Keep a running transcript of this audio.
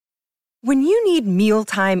When you need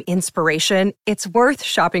mealtime inspiration, it's worth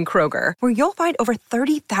shopping Kroger, where you'll find over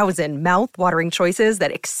 30,000 mouth-watering choices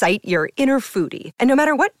that excite your inner foodie. And no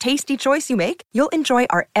matter what tasty choice you make, you'll enjoy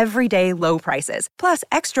our everyday low prices, plus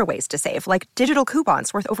extra ways to save, like digital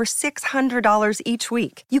coupons worth over $600 each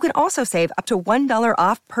week. You can also save up to $1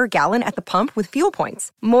 off per gallon at the pump with fuel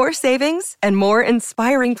points. More savings and more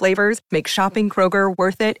inspiring flavors make shopping Kroger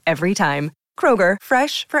worth it every time. Kroger,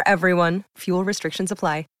 fresh for everyone. Fuel restrictions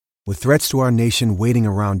apply. With threats to our nation waiting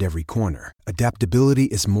around every corner, adaptability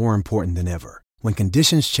is more important than ever. When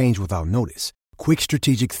conditions change without notice, quick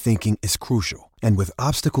strategic thinking is crucial. And with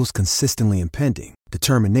obstacles consistently impending,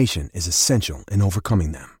 determination is essential in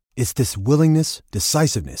overcoming them. It's this willingness,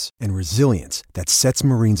 decisiveness, and resilience that sets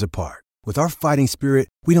Marines apart. With our fighting spirit,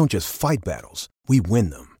 we don't just fight battles, we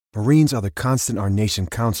win them. Marines are the constant our nation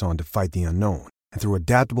counts on to fight the unknown. And through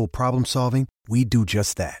adaptable problem solving, we do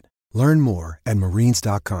just that. Learn more at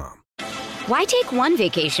marines.com. Why take one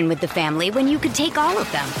vacation with the family when you could take all of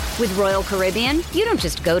them? With Royal Caribbean, you don't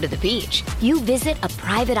just go to the beach. You visit a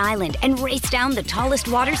private island and race down the tallest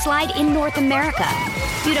water slide in North America.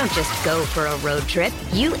 You don't just go for a road trip.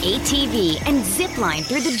 You ATV and zip line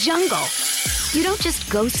through the jungle. You don't just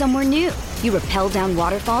go somewhere new. You rappel down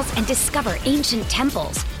waterfalls and discover ancient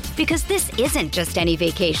temples. Because this isn't just any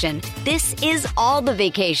vacation. This is all the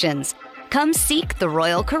vacations. Come seek the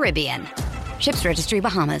Royal Caribbean. Ships Registry,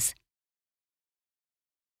 Bahamas.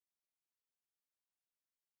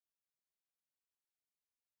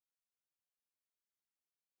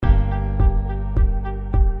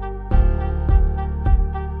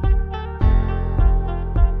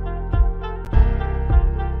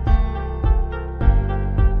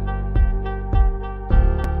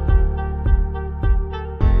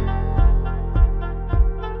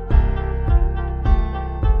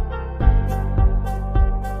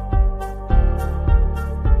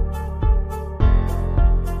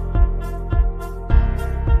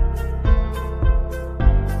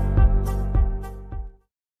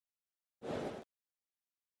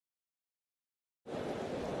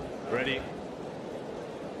 Ready?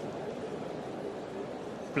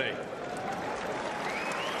 Play.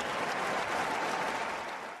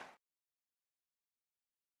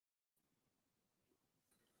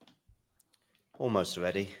 Almost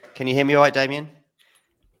ready. Can you hear me all right, Damien?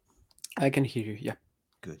 I can hear you, yeah.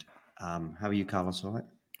 Good. How are you, Carlos? All right?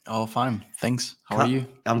 Oh, fine. Thanks. How are you?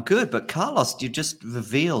 I'm good. But Carlos, you just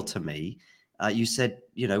revealed to me, you said,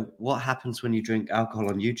 what happens when you drink alcohol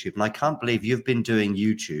on YouTube? And I can't believe you've been doing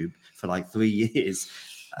YouTube for like 3 years.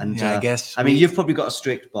 And yeah, I guess. I mean, you've probably got a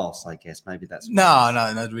strict boss, I guess. Maybe that's. No,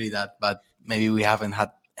 not really that. But maybe we haven't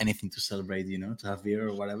had anything to celebrate, to have beer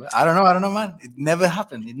or whatever. I don't know, man. It never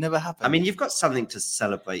happened. I mean, you've got something to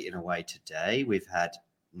celebrate in a way today. We've had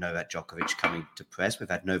Novak Djokovic coming to press. We've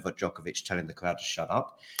had Novak Djokovic telling the crowd to shut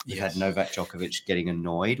up. We've had Novak Djokovic getting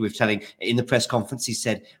annoyed. In the press conference, he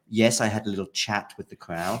said, yes, I had a little chat with the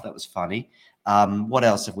crowd. That was funny. What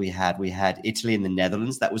else have we had? We had Italy and the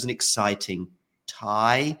Netherlands. That was an exciting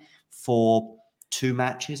tie for 2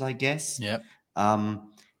 matches, I guess. Yeah.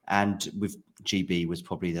 And with GB was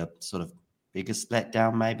probably the sort of biggest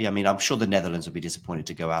letdown, maybe. I mean, I'm sure the Netherlands would be disappointed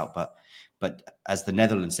to go out, but as the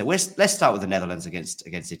Netherlands said, let's start with the Netherlands against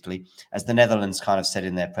Italy. As the Netherlands kind of said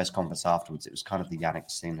in their press conference afterwards, it was kind of the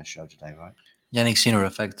Yannick Sinner show today, right? Yannick Sinner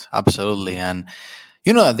effect, absolutely. And,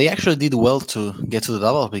 they actually did well to get to the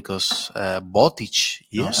double because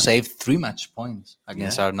Botic saved 3 match points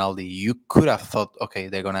against Arnaldi. You could have thought, okay,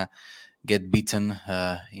 they're going to get beaten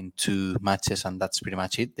in 2 matches, and that's pretty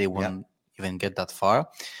much it. They won't even get that far.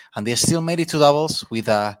 And they still made it to doubles with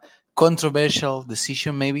a controversial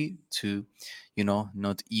decision maybe to,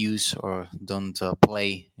 not use or don't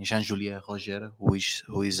play Jean-Julien Roger, who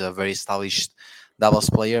is a very established doubles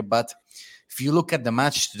player. But if you look at the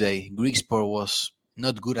match today, Griekspoor was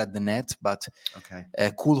not good at the net, but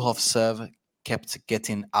Koolhoff's serve kept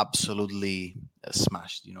getting absolutely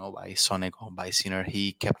smashed, by Sonic or by Sinner.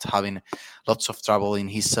 He kept having lots of trouble in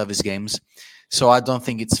his service games. So I don't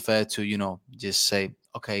think it's fair to, just say,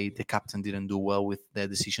 okay, the captain didn't do well with their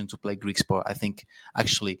decision to play Griekspoor. I think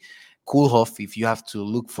actually Koolhoff, if you have to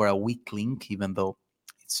look for a weak link, even though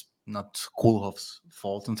it's not Koolhoff's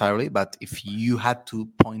fault entirely, but if you had to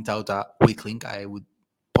point out a weak link, I would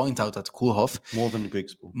point out at Koolhoff. More than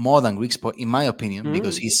Griekspoor, in my opinion,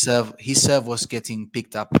 because his serve was getting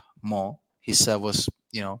picked up more. His serve was,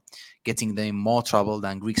 getting them in more trouble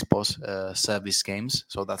than Griekspoor's service games.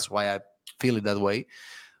 So that's why I feel it that way.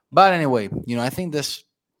 But anyway, I think there's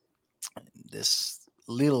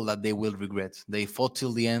little that they will regret. They fought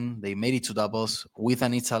till the end. They made it to doubles with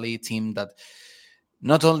an Italy team that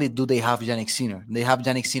not only do they have Yannick Sinner, they have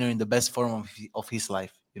Yannick Sinner in the best form of his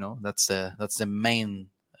life. That's the main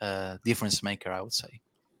difference maker, I would say.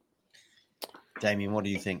 Damien, what do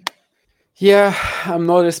you think? Yeah, I'm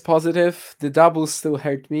not as positive. The doubles still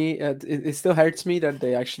hurt me. It still hurts me that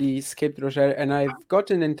they actually skipped Roger. And I've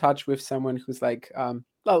gotten in touch with someone who's like,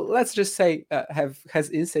 well, let's just say has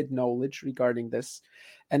inside knowledge regarding this.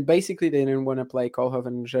 And basically, they didn't want to play Kohlhoff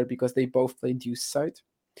and Roger because they both played deuce side.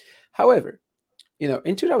 However,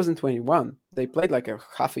 in 2021, they played like a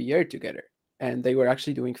half a year together, and they were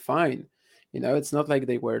actually doing fine. It's not like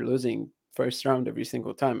they were losing first round every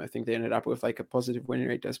single time. I think they ended up with like a positive win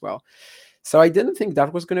rate as well. So I didn't think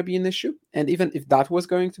that was going to be an issue. And even if that was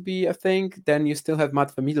going to be a thing, then you still have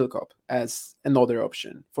Matt Middelkop as another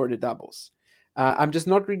option for the doubles. I'm just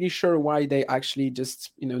not really sure why they actually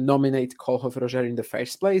just nominate Kohlhoff Roger in the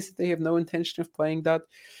first place. They have no intention of playing that.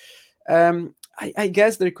 I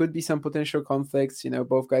guess there could be some potential conflicts.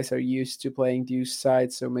 Both guys are used to playing deuce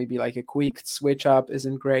side, so maybe like a quick switch up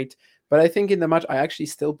isn't great. But I think in the match, I actually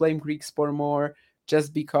still blame Griekspoor more,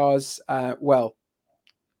 just because,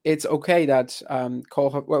 it's okay that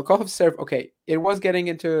Kohlhoff's serve, okay, he was getting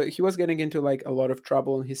into like a lot of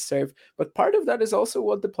trouble in his serve, but part of that is also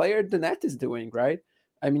what the player at the net is doing, right?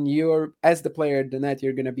 I mean, as the player at the net,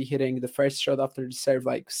 you're going to be hitting the first shot after the serve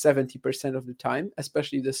like 70% of the time,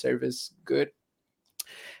 especially if the serve is good.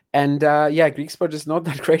 And Griekspoor is not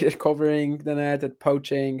that great at covering the net, at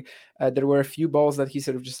poaching. There were a few balls that he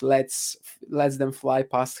sort of just lets them fly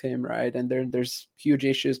past him, right? And there's huge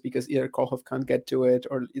issues because either Kohlhoff can't get to it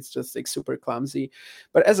or it's just like super clumsy.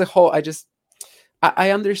 But as a whole, I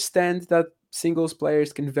understand that singles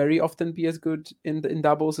players can very often be as good in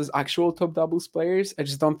doubles as actual top doubles players. I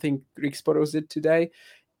just don't think Griekspoor was it today.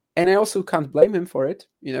 And I also can't blame him for it.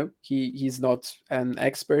 He's not an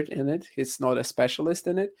expert in it. He's not a specialist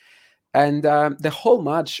in it. And the whole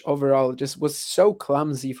match overall just was so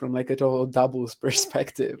clumsy from like a total doubles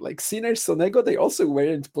perspective. Like Sinner, Sonego, they also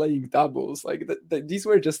weren't playing doubles. Like these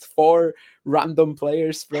were just four random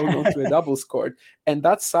players thrown onto a doubles court. And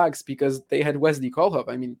that sucks because they had Wesley Kohlhoff.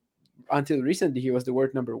 I mean, until recently, he was the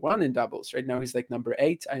world number 1 in doubles. Right now, he's like number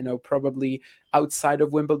 8. I know probably outside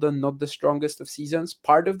of Wimbledon, not the strongest of seasons.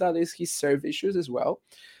 Part of that is his serve issues as well.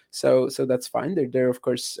 So that's fine. They're of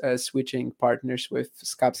course switching partners with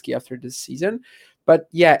Skapski after this season. But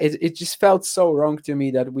yeah, it just felt so wrong to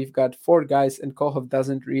me that we've got 4 guys and Kohlhoff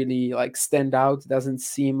doesn't really like stand out, doesn't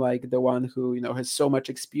seem like the one who, has so much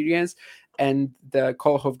experience. And the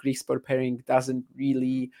Kohlhoff-Griekspoor pairing doesn't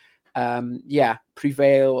really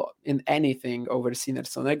prevail in anything over Sinner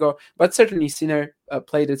Sonego. But certainly Sinner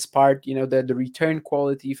played its part. The return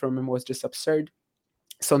quality from him was just absurd.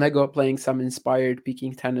 Sonego playing some inspired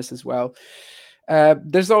peaking tennis as well.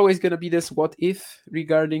 There's always going to be this what if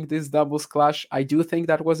regarding this doubles clash. I do think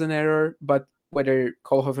that was an error, but whether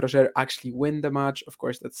Kohlhoff Roger actually win the match, of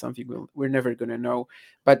course, that's something we're never going to know.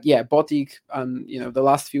 But yeah, Botic, the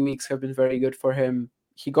last few weeks have been very good for him.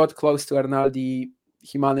 He got close to Arnaldi.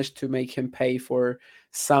 He managed to make him pay for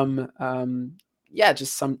some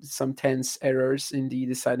just some tense errors in the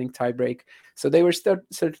deciding tiebreak. So they were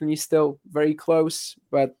certainly still very close.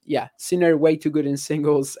 But yeah, Sinner way too good in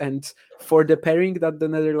singles, and for the pairing that the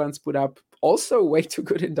Netherlands put up, also way too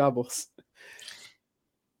good in doubles.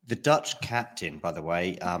 The Dutch captain, by the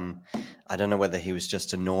way, I don't know whether he was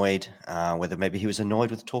just annoyed, whether maybe he was annoyed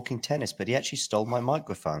with talking tennis, but he actually stole my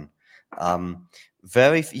microphone.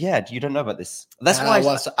 You don't know about this. That's why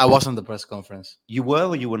I was on the press conference. You were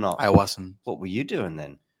or you were not? I wasn't. What were you doing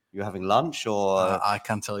then? You were having lunch or? I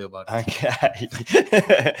can't tell you about it.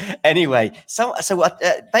 Okay. Anyway, so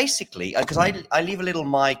basically, because I leave a little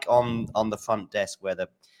mic on the front desk where the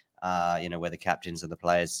where the captains and the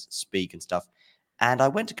players speak and stuff. And I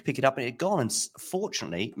went to pick it up and it had gone. And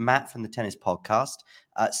fortunately, Matt from the tennis podcast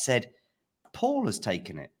said, Paul has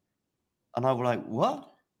taken it. And I was like, what?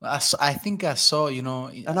 I think I saw, and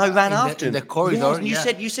I ran after him in the corridor. Yes,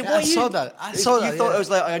 and you said, what? I saw that. I saw that. You thought I was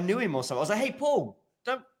like, I knew him or something. I was like, hey, Paul,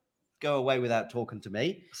 don't go away without talking to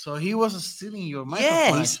me. So he was stealing your microphone.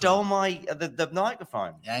 Yeah, he stole my the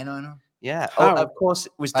microphone. Yeah, I know. Yeah. Oh, of course,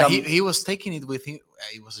 it was done. He was taking it with him.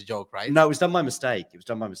 It was a joke, right? No, it was done by mistake.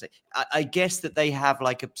 I guess that they have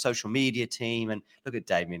like a social media team, and look at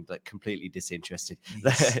Damien, like completely disinterested.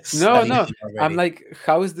 No. I'm like,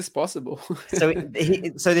 how is this possible? so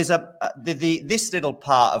there's this little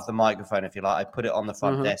part of the microphone, if you like. I put it on the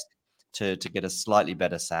front desk to get a slightly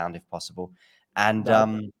better sound, if possible. And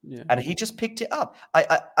and he just picked it up.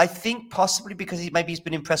 I think possibly because he's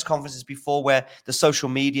been in press conferences before where the social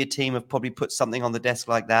media team have probably put something on the desk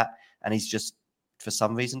like that, and he's just for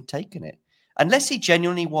some reason taken it. Unless he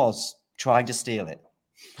genuinely was trying to steal it.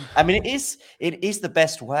 I mean, it is the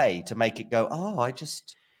best way to make it go. Oh,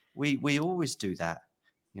 we always do that.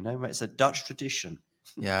 It's a Dutch tradition.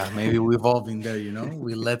 Yeah, maybe we evolve in there.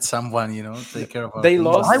 We let someone take care of our They things.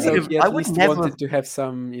 lost, so would have- he I at would least never wanted have- to have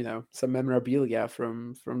some, some memorabilia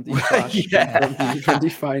from the clash Yeah. from the But I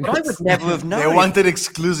finals. would never have known. They wanted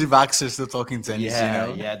exclusive access to talking tennis.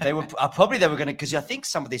 Yeah. They were probably going to, because I think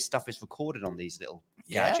some of this stuff is recorded on these little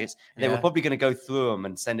gadgets. And they were probably going to go through them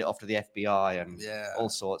and send it off to the FBI and all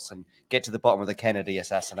sorts and get to the bottom of the Kennedy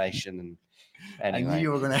assassination. And anyway, I knew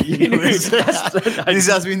you were going to. This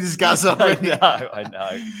has been discussed already. I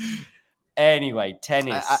know. Anyway,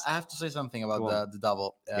 tennis. I have to say something about the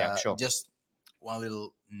double. Yeah, sure. Just one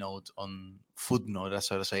little footnote,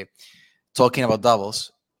 so to say. Talking about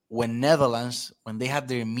doubles, when Netherlands, when they had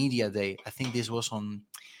their media day, I think this was on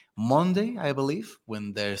Monday, I believe,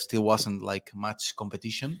 when there still wasn't like much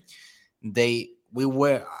competition. I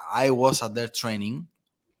was at their training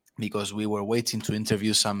because we were waiting to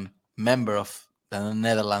interview some member of the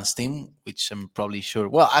Netherlands team, which I'm probably sure.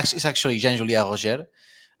 Well, actually, it's actually Jean-Julia Roger,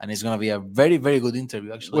 and it's going to be a very, very good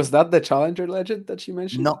interview. Actually, Was that the challenger legend that you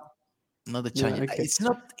mentioned? No, not the challenger. Okay. It's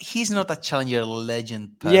not. He's not a challenger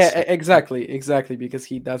legend. Yeah, exactly, because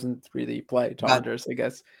he doesn't really play challengers, I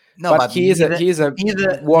guess. No, but he is a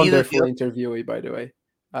wonderful interviewee, by the way.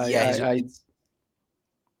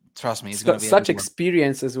 Trust me, it's going to be such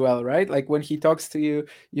experience as well, right? Like when he talks to you,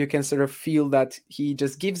 you can sort of feel that he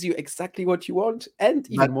just gives you exactly what you want and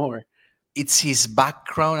even more. It's his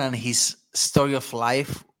background and his story of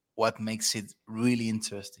life what makes it really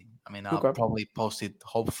interesting. I mean, I'll probably post it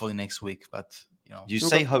hopefully next week, but you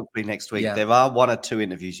say hopefully next week. Yeah. There are 1 or 2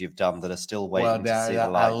 interviews you've done that are still waiting to see the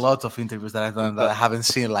light. A lot of interviews that I've done that I haven't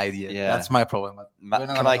seen light yet. Yeah. That's my problem.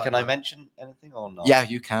 Can I mention anything or not? Yeah,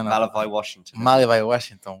 you can. Malaga, Washington. Malaga,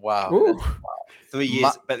 Washington. Wow. 3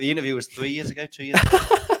 years, but the interview was 3 years ago, 2 years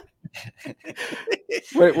ago.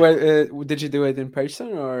 Wait, did you do it in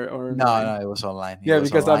person or no? It was online.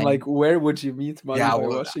 Because online. I'm like, where would you meet Malaga,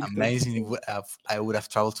 Washington? Amazing. I would have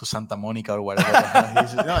traveled to Santa Monica or whatever. I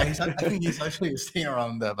think he's actually staying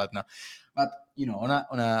around there, but no. But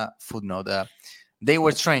on a footnote, they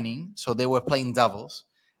were training, so they were playing doubles,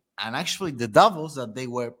 and actually the doubles that they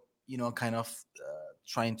were kind of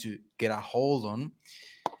trying to get a hold on,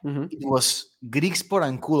 it was Grigspor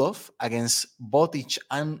and Kulov against Botic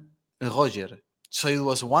and Roger. So it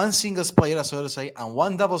was one singles player, so to say, and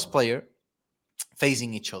one doubles player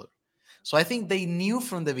facing each other. So I think they knew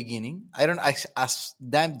from the beginning. As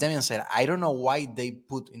Damian said, I don't know why they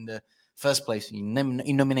put in the first place in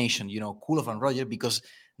nomination, Kulov and Roger, because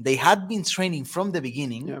they had been training from the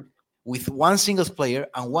beginning with one singles player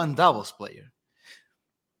and one doubles player.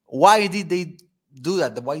 Why did they do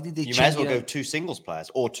that? Why did they? You may as well go 2 singles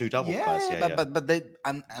players or 2 doubles players. But they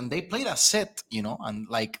and they played a set, and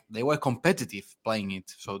like they were competitive playing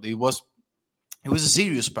it. So it was a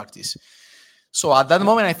serious practice. So at that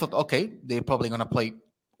moment, I thought, okay, they're probably gonna play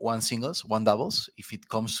 1 singles, 1 doubles, if it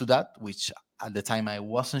comes to that. Which at the time I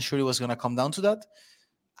wasn't sure it was gonna come down to that,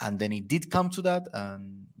 and then it did come to that,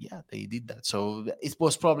 and they did that. So it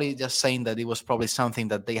was probably just saying that it was probably something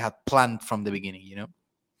that they had planned from the beginning,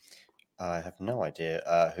 I have no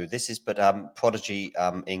idea who this is, but Prodigy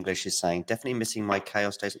English is saying definitely missing my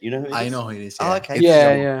chaos days. You know who it is? I know who it is. Yeah. Oh, okay.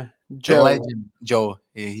 Yeah. Joe. Legend, Joe.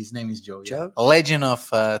 His name is Joe. Joe? Yeah. A legend of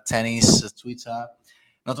tennis Twitter.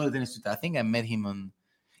 Not only tennis Twitter. I think I met him on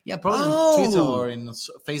probably on Twitter or in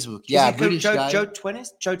Facebook. British guy. Joe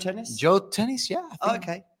Tennis? Joe Tennis, yeah.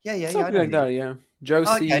 Okay. Yeah. Something like that, yeah. Joe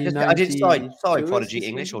C. I did. Sorry, Prodigy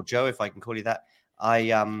English or Joe, if I can call you that.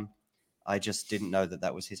 I just didn't know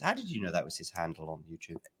that was his. How did you know that was his handle on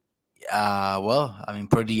YouTube? Well, I mean,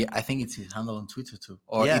 I think it's his handle on Twitter too.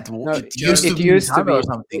 Or it used to be or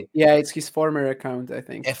something. Yeah, it's his former account, I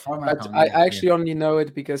think. I actually only know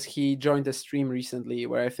it because he joined a stream recently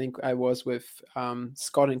where I think I was with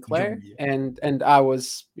Scott and Claire, and I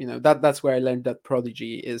was, that's where I learned that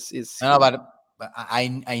Prodigy is. No, but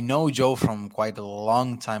I know Joe from quite a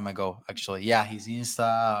long time ago. Actually, his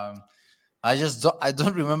Insta. I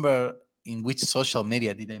don't remember in which social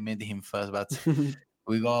media did I meet him first, but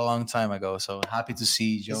we got a long time ago. So happy to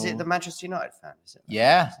see Joe. Is it the Manchester United fan? Is it?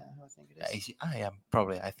 Yeah. Is that who I think it is?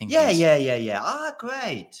 Probably. I think. Yeah. Ah,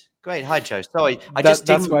 great. Hi, Joe. Sorry,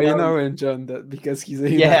 that's why you know him, John. Because he's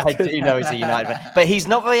a United. I do know he's a United fan, but he's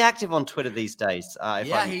not very active on Twitter these days.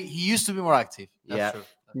 He used to be more active. That's true.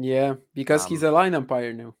 Yeah, because he's a line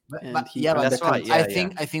umpire now. That's right. I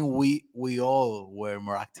think we all were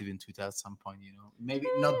more active in Twitter at some point. Maybe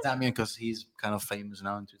not Damien because he's kind of famous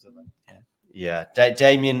now on Twitter. But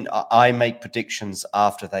Damien, I make predictions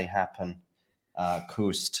after they happen.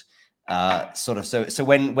 Kust. Sort of. So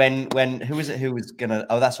when who was it who was gonna?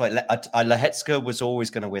 Oh, that's right. Lehetska was always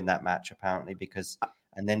going to win that match apparently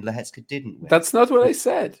and then Lehetska didn't win. That's not what I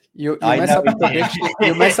said. You mess up predictions.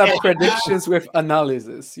 You mess up predictions with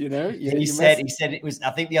analysis. You know. He said it was.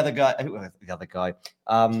 I think the other guy.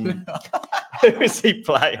 Who is he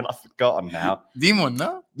playing? I've forgotten now. Demon,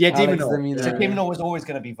 no? Yeah, Demon. So Demon was always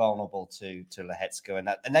going to be vulnerable to Lehetska,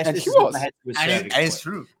 and this is what Lehetska was and it's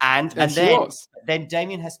true. And then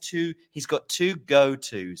Damien has two. He's got two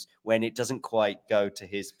go-tos when it doesn't quite go to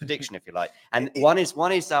his prediction, if you like. And one is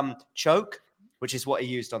choke, which is what he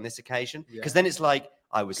used on this occasion, because then it's like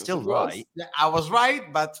I was still right. Yeah, I was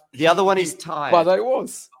right, but the other one is tired. But I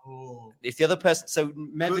was. Oh. If the other person, so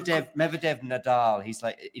Medvedev, Nadal, he's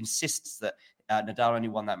like insists that Nadal only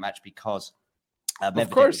won that match because Medvedev, of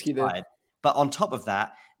course he did. Tired. But on top of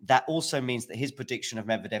that, that also means that his prediction of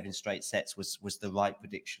Medvedev in straight sets was the right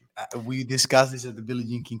prediction. We discussed this at the Billie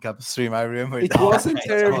Jean King Cup stream. I remember it wasn't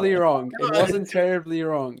terribly wrong. It wasn't terribly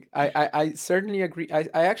wrong. I certainly agree. I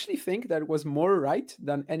actually think that was more right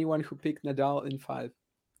than anyone who picked Nadal in 5.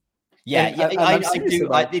 Yeah,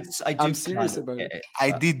 I'm serious about it. I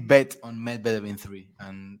did bet on Medvedev in 3,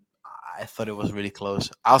 and I thought it was really close.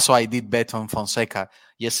 Also, I did bet on Fonseca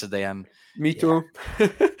yesterday, and me too,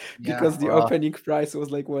 because the opening price was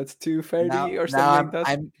like what, 230 or something like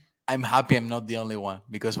that. I'm happy I'm not the only one,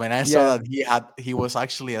 because when I saw that he was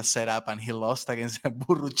actually a setup and he lost against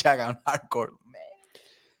Burruchaga on hardcore.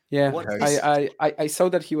 Yeah, I saw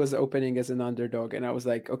that he was opening as an underdog, and I was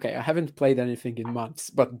like, okay, I haven't played anything in months,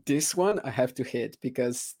 but this one I have to hit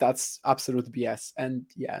because that's absolute BS. And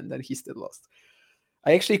and then he still lost.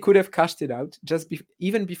 I actually could have cashed it out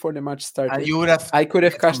even before the match started. I could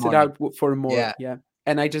have cashed it out for more. Yeah.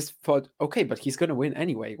 And I just thought, okay, but he's gonna win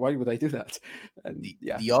anyway. Why would I do that? And,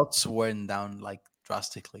 the odds went down like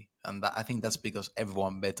drastically, and I think that's because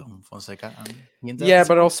everyone bet on Fonseca.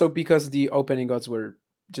 But also because the opening odds were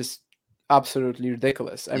just absolutely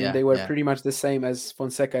ridiculous. I mean, they were pretty much the same as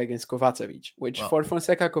Fonseca against Kovacevic, which for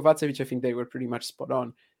Fonseca, Kovacevic, I think they were pretty much spot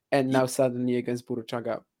on. And now suddenly against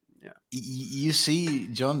Burruchaga. Yeah. You see,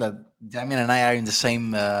 John, that Damien and I are in the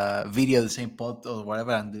same video, the same pod or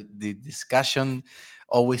whatever, and the discussion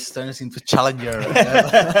always turns into challenger.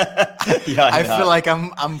 I feel like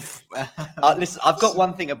I'm listen, I've got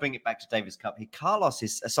one thing. I'll bring it back to Davis Cup.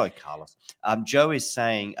 Joe is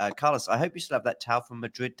saying, Carlos, I hope you still have that towel from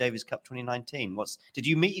Madrid Davis Cup 2019. Did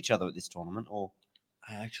you meet each other at this tournament, or?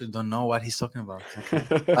 I actually don't know what he's talking about.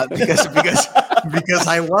 Because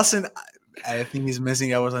I wasn't. I think he's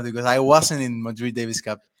messing up or something, because I wasn't in Madrid Davis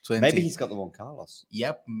Cup 20. Maybe he's got the wrong Carlos.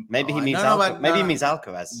 Yep. Maybe he means he means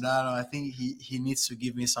Alcaraz. No, I think he needs to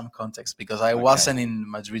give me some context, because I wasn't in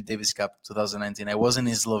Madrid Davis Cup 2019. I wasn't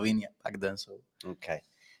in Slovenia back then. So okay.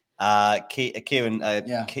 Kieran,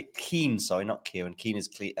 Keen, sorry, not Kieran. Keen is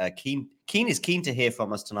keen to hear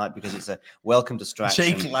from us tonight, because it's a welcome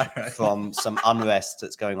distraction from some unrest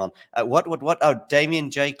that's going on. What? Oh, Damien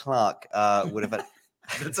J. Clark would have.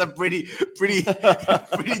 That's a pretty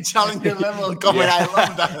challenging level comment. I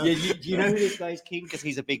love that. Do you know who this guy is, King? Because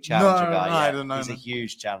he's a big challenger guy. No, I don't know. He's a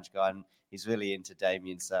huge challenge guy, and he's really into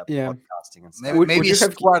Damien's podcasting and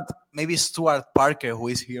stuff. Maybe Stuart Parker, who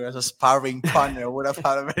is here as a sparring partner, would have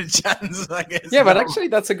had a better chance, I guess. Yeah, but actually,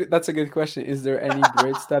 that's a good question. Is there any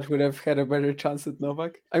Brits that would have had a better chance at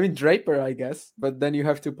Novak? I mean, Draper, I guess, but then you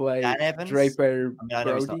have to play Draper,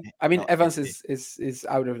 Brody. Evans is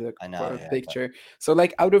out of the picture. But... So,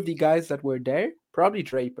 like, out of the guys that were there, probably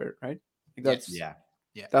Draper, right?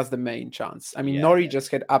 That's the main chance. I mean, Nori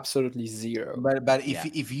just had absolutely zero. But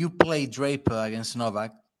if you play Draper against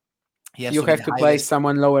Novak, you have to play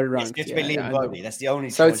someone lower ranked. It's going to be Liam Brody. That's the only.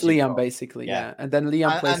 So it's Liam basically, and then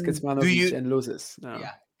Liam plays Kecmanovic and loses. No.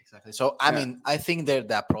 Yeah, exactly. So I mean, I think the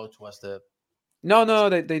approach was No,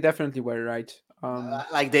 they definitely were right.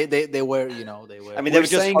 They were, they were. I mean, they were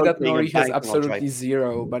just saying that Nori has absolutely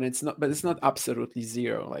zero, but it's not. But it's not absolutely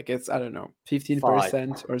zero. Like it's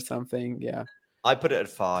 15% or something. Yeah. I put it at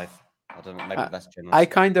 5. I don't know. Maybe that's generous. I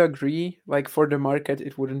kind of agree. Like for the market,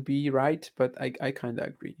 it wouldn't be right, but I kind of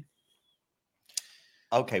agree.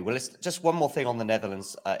 Okay, well, let's just one more thing on the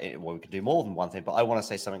Netherlands. We could do more than one thing, but I want to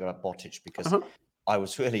say something about Botic, because I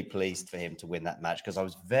was really pleased for him to win that match, because I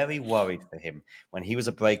was very worried for him when he was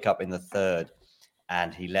a breakup in the third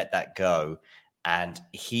and he let that go, and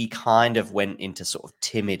he kind of went into sort of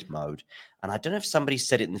timid mode. And I don't know if somebody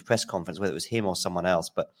said it in the press conference, whether it was him or someone else,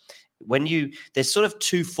 but there's sort of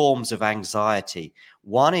two forms of anxiety.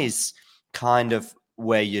 One is kind of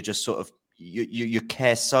where you're just sort of, you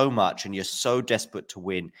care so much and you're so desperate to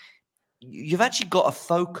win you've actually got a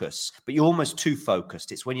focus, but you're almost too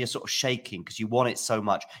focused. It's when you're sort of shaking because you want it so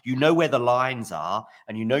much. You know where the lines are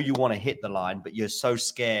and you know you want to hit the line, but you're so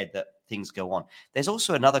scared that things go on. There's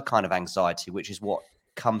also another kind of anxiety, which is what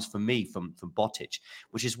comes for me from Botic,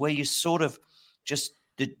 which is where you sort of just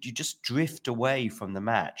drift away from the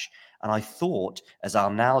match. And I thought as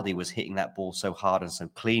Arnaldi was hitting that ball so hard and so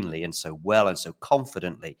cleanly and so well and so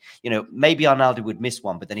confidently, maybe Arnaldi would miss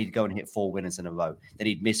one, but then he'd go and hit 4 winners in a row. Then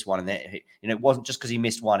he'd miss one. And then, it wasn't just because he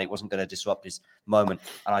missed one, it wasn't going to disrupt his moment.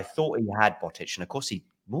 And I thought he had Botic. And of course, he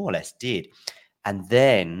more or less did. And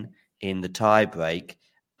then in the tiebreak,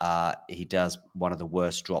 he does one of the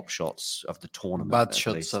worst drop shots of the tournament. Bad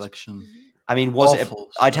shot selection. I mean, was it?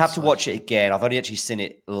 I'd have to watch it again. I've only actually seen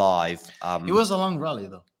it live. It was a long rally,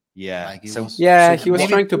 though. Yeah. He was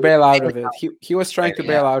trying to bail out of it. He was trying to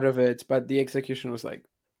bail out of it, but the execution was like.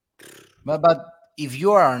 But if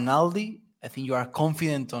you are Arnaldi, I think you are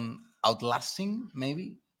confident on outlasting,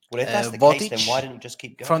 maybe. Well, if that's the Botic, case, then why didn't you just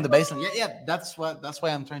keep going from the baseline? Yeah. That's why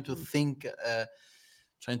I'm trying to think.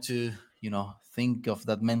 Think of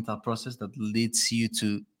that mental process that leads you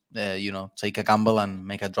to, take a gamble and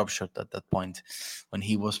make a drop shot at that point. When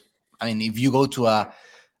he was, if you go to a,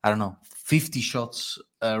 50 shots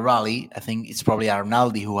rally, I think it's probably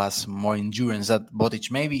Arnaldi who has more endurance than Botic.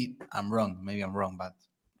 Maybe I'm wrong, but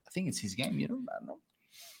I think it's his game. I don't know.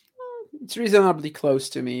 It's reasonably close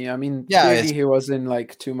to me. Clearly he was in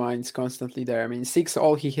like two minds constantly there.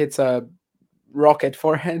 6-all, he hits a rocket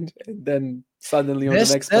forehand, and then suddenly on the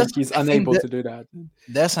next point he's unable to do that.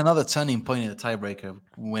 There's another turning point in the tiebreaker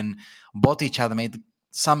when Botic had made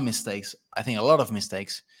some mistakes. I think a lot of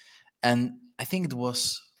mistakes, and I think it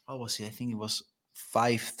was I think it was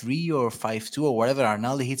 5-3 or 5-2 or whatever.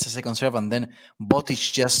 Arnaldi hits a second serve, and then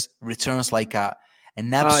Botic just returns like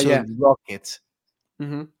an absolute rocket.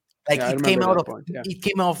 Mm-hmm. Like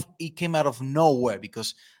it came out of nowhere,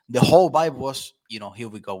 because the whole vibe was, here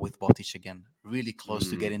we go with Botic again, really close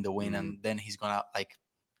to getting the win, and then he's gonna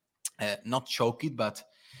not choke it, but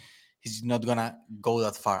he's not gonna go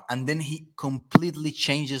that far. And then he completely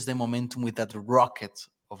changes the momentum with that rocket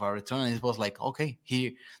of a return, and it was like, okay,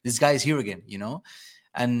 this guy is here again,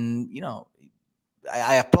 and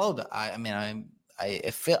I applaud.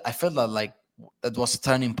 I felt that like that was a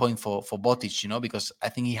turning point for Botic, because I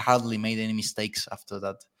think he hardly made any mistakes after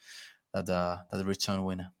that return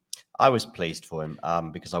winner. I was pleased for him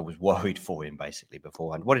because I was worried for him basically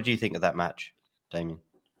beforehand. What did you think of that match, Damien?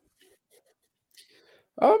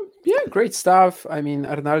 Great stuff.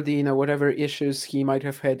 Arnaldi, whatever issues he might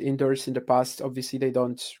have had indoors in the past, obviously they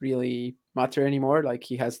don't really matter anymore. Like,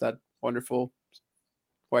 he has that wonderful.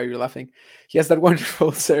 Why are you laughing? He has that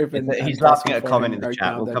wonderful serve. He's laughing at a comment in the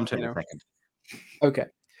chat. We'll come to it in a second. Okay.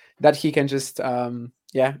 That he can just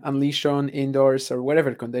unleash on indoors or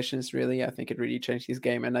whatever conditions, really. I think it really changed his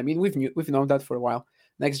game. And we've known that for a while.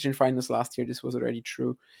 Next Gen Finals last year, this was already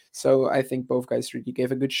true. So I think both guys really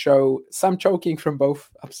gave a good show. Some choking from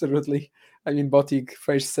both, absolutely. Botic,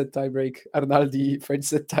 first set tiebreak. Arnaldi, first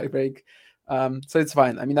set tiebreak. So it's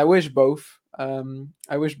fine. I wish both.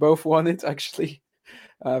 I wish both won it, actually.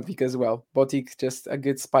 Because, Botic just a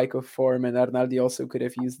good spike of form, and Arnaldi also could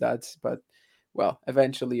have used that. But,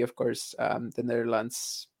 eventually, of course, the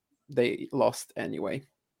Netherlands, they lost anyway.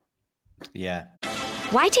 Yeah.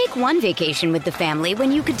 Why take one vacation with the family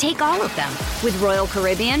when you could take all of them? With Royal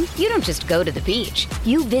Caribbean, you don't just go to the beach.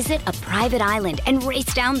 You visit a private island and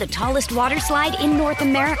race down the tallest water slide in North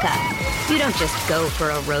America. You don't just go for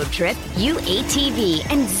a road trip. You ATV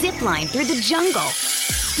and zip line through the jungle.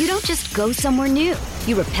 You don't just go somewhere new.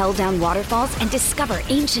 You rappel down waterfalls and discover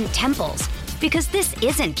ancient temples. Because this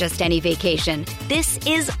isn't just any vacation. This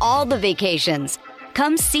is all the vacations.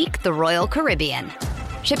 Come seek the Royal Caribbean.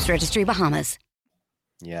 Ships Registry, Bahamas.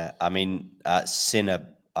 Yeah, Sinner,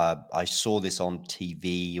 I saw this on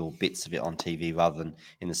TV or bits of it on TV rather than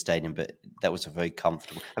in the stadium, but that was a very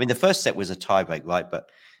comfortable. The first set was a tiebreak, right?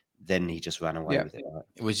 But then he just ran away with it. Right?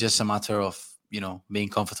 It was just a matter of, being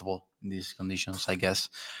comfortable in these conditions, I guess.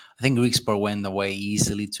 I think Grigspor went away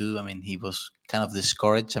easily too. He was kind of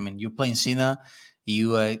discouraged. You're playing Sinner,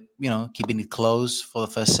 you keeping it close for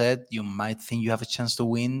the first set. You might think you have a chance to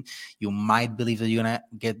win. You might believe that you're gonna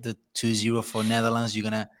get the 2-0 for Netherlands. You're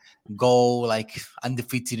gonna go like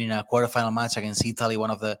undefeated in a quarterfinal match against Italy,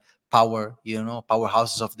 one of the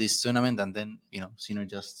powerhouses of this tournament. And then Sinner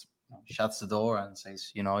just shuts the door and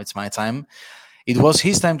says, it's my time. It was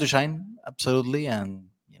his time to shine, absolutely, and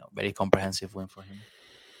very comprehensive win for him.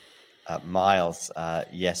 Miles,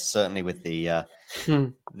 yes, certainly with the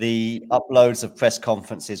uploads of press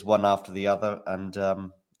conferences one after the other, and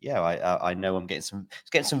yeah, I know I'm getting some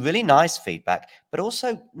really nice feedback, but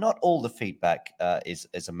also not all the feedback is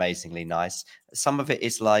amazingly nice. Some of it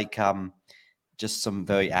is like just some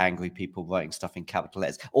very angry people writing stuff in capital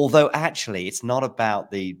letters. Although actually, it's not about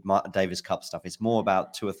the Davis Cup stuff. It's more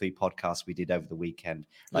about 2 or 3 podcasts we did over the weekend,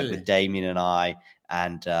 like with Damien and I.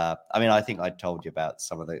 And I mean, I think I told you about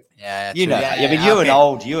some of the. You know, I mean, you're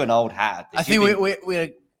an old hat. I think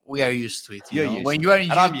we are used to it. You're know? used When to you are it.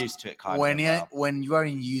 in And I'm used to it kind when of. when you are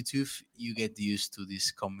in YouTube, you get used to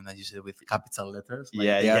this comment, as you said, with capital letters. Like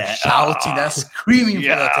Yeah, they are yeah. shouting, they're screaming for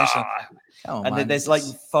the attention. On, and then there's like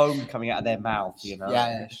foam coming out of their mouth, you know.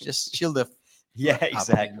 Yeah, just chill the. Yeah,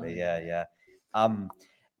 exactly. Yeah.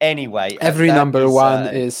 Anyway, every number one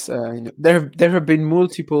is there have been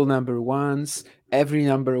multiple number ones. Every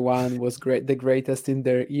number one was the greatest in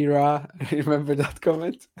their era. Remember that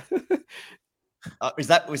comment? was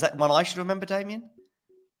that one I should remember, Damien?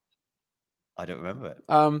 I don't remember it.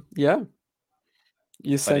 Yeah,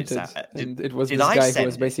 you sent it, and it was this guy who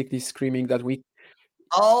was basically screaming that we.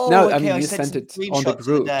 Oh, no, okay, I mean you sent it on the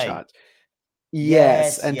group chat.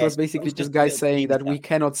 Yes, and it was basically just guys saying that we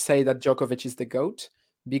cannot say that Djokovic is the GOAT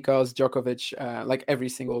because Djokovic, like every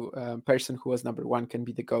single person who was number one, can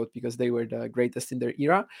be the GOAT because they were the greatest in their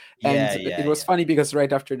era. And it was funny because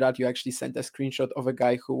right after that, you actually sent a screenshot of a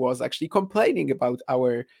guy who was actually complaining about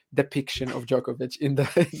our depiction of Djokovic in the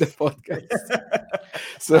podcast.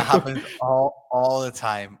 So that happens all the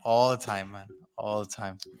time, man. All the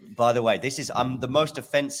time. By the way, this is the most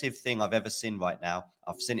offensive thing I've ever seen right now.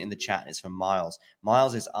 I've seen it in the chat. It's from Miles.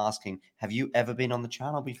 Miles is asking, "Have you ever been on the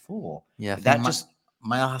channel before?" Yeah, that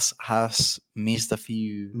Miles has missed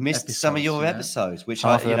some of your episodes, which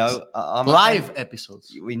I'm live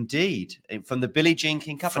episodes. Indeed, from the Billie Jean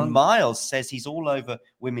King Cup. And Miles says he's all over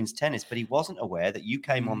women's tennis, but he wasn't aware that you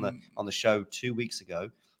came on the show 2 weeks ago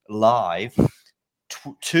live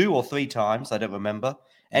 2 or 3 times. I don't remember.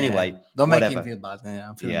 Anyway, don't make him feel bad. Yeah,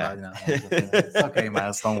 I'm feeling bad now. It's okay,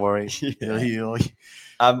 Miles. Don't worry.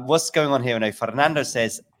 What's going on here? No, Fernando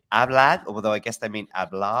says hablar, although I guess they mean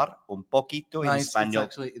hablar un poquito in español.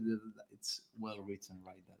 It's well written,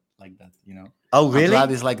 right? Like that, you know. Oh, really?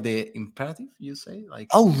 Hablar is like the imperative, you say, like.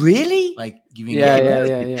 Oh, really? Like giving.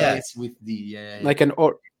 Yeah. It's with the like an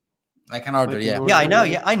order. Like an order, yeah. Yeah, I know.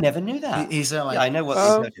 Yeah, I never knew that. He's like, I know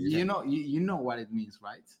what. You know what it means,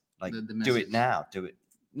 right? Like, do it now. Do it.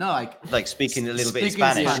 No, like speaking a little bit in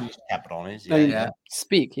Spanish. Cabrones,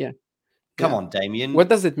 Speak, yeah. Come on, Damien. What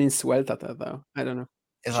does it mean, suéltate, though? I don't know.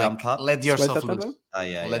 It's like, let yourself loose. Oh,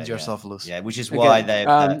 yeah, let yourself loose. Yeah, which is why they.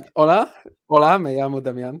 Hola, me llamo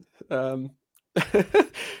Damián.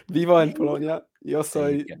 Vivo en Polonia. Yo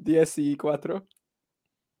soy 14.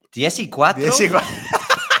 14? 14? Is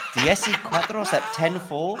that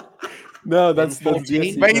 10-4? No, that's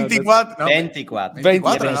 24. No, 24.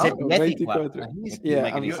 24.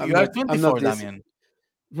 Yeah, you are 24, Damian.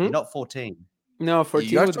 You're not 14. No,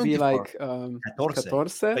 14 would 24. Be like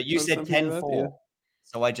 14. But you said 10-4.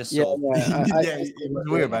 So I just saw. It was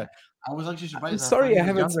weird, but I was actually surprised. I'm sorry, I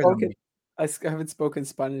haven't spoken. I haven't spoken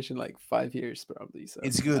Spanish in like 5 years, probably. So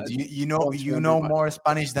it's good. You know more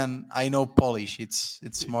Spanish than I know Polish.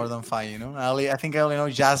 It's more than 5. You know, I think I only know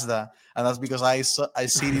Jazda, and that's because I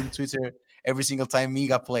see it in Twitter every single time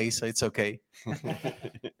Miga plays. So it's okay.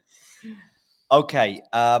 Okay.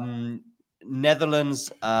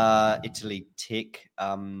 Netherlands, Italy, tick.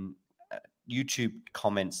 YouTube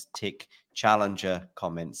comments, tick. Challenger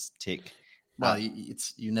comments, tick. Well,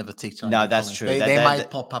 you never tick. No, that's true. They might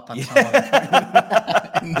pop up in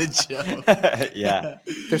the show. Yeah.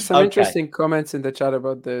 There's some interesting comments in the chat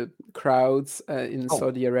about the crowds in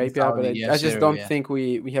Saudi Arabia, but I just don't think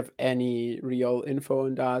we have any real info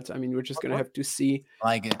on that. I mean, we're just gonna have to see.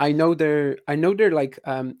 I know they're like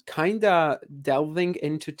kind of delving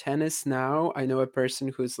into tennis now. I know a person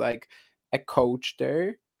who's like a coach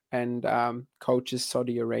there and coaches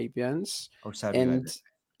Saudi Arabians.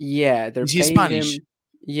 Yeah, they're paying Spanish? him.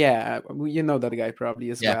 Yeah, you know that guy probably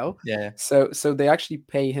as well. Yeah. So they actually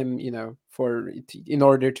pay him, in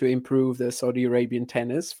order to improve the Saudi Arabian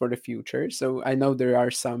tennis for the future. So I know there are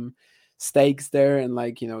some stakes there, and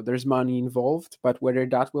there's money involved. But whether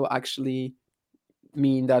that will actually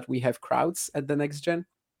mean that we have crowds at the next gen.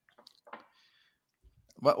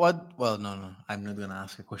 What? Well, no. I'm not gonna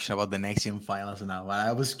ask a question about the next gen finals now. But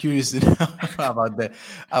I was curious to know about the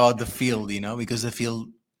field, because the field.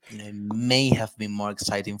 May have been more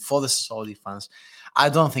exciting for the Saudi fans. I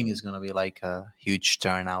don't think it's going to be like a huge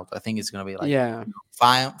turnout. I think it's going to be like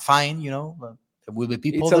fine, but there will be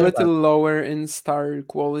people. It's a little lower in star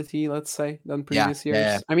quality, let's say, than previous years.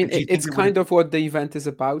 Yeah. I mean, it's kind of what the event is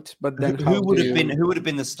about. But then who would have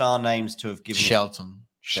been the star names to have given Shelton.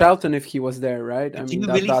 Shelton if he was there, right? But I do mean, you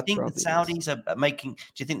that really that think the probably is. Saudis are making?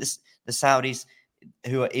 Do you think the Saudis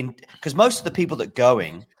who are in? Because most of the people that are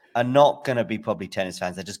going are not going to be probably tennis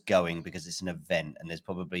fans. They're just going because it's an event and there's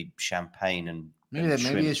probably champagne and Maybe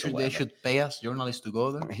shrimps or they whatever. should pay us journalists to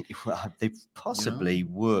go there. Well, they possibly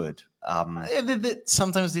would.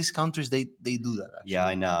 Sometimes these countries they do that. Actually. Yeah,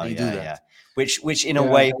 I know. They do that. Yeah. Which in a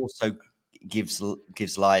way also gives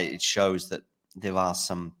light. It shows that there are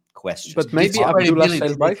some questions. But maybe It's Abdullah credibility, they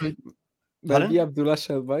Shelbay, could- Pardon? maybe Abdullah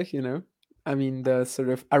Shelbay, I mean, the sort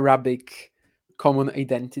of Arabic common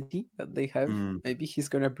identity that they have. Maybe he's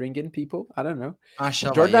gonna bring in people. I don't know.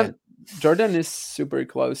 Jordan is super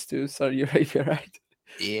close to Saudi Arabia, right?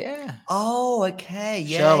 Yeah. Oh, okay.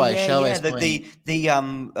 Yeah, Shelby- yeah, Shelby yeah. is The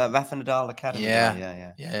Rafa Nadal Academy. Yeah.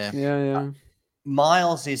 Guy, yeah. Yeah.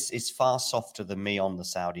 Miles is far softer than me on the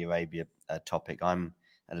Saudi Arabia topic. I'm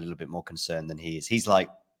a little bit more concerned than he is. He's like,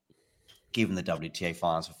 given the WTA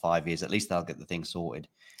finals for 5 years, at least they'll get the thing sorted.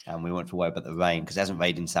 And we won't have to worry about the rain because it hasn't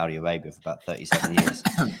rained in Saudi Arabia for about 37 years.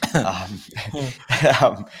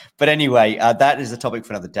 But anyway, that is a topic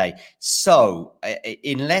for another day. So,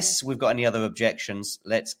 unless we've got any other objections,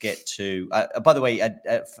 let's get to. By the way,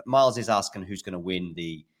 Miles is asking who's going to win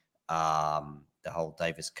the whole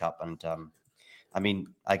Davis Cup, and I mean,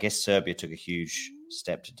 I guess Serbia took a huge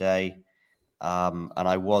step today, and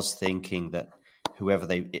I was thinking that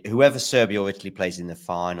whoever Serbia or Italy plays in the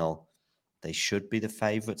final, they should be the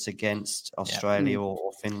favourites against Australia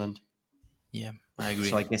or Finland. Yeah, I agree.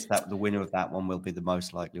 So I guess that the winner of that one will be the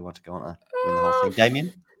most likely one to go on to win the whole thing.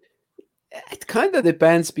 Damien? It kind of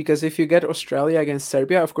depends because if you get Australia against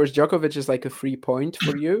Serbia, of course, Djokovic is like a free point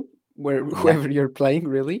for you, whoever you're playing,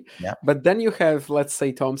 really. Yeah. But then you have, let's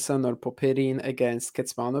say, Thompson or Popyrin against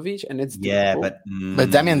Kecmanovic, and it's doable. But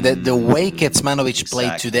Damien, the way Kecmanovic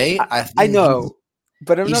played today, I know,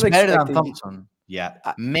 but I'm he's not better expecting. than Thompson. Yeah.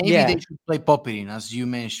 Maybe they should play Popyrin, as you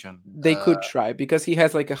mentioned. They could try because he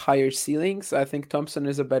has like a higher ceiling. So I think Thompson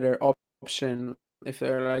is a better option if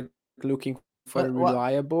they're like looking for a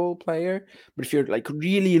reliable player. But if you're like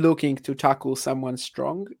really looking to tackle someone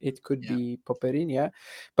strong, it could be Popyrin, yeah.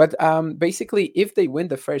 But basically, if they win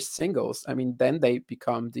the first singles, I mean, then they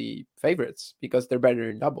become the favorites because they're better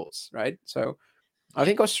in doubles, right? So I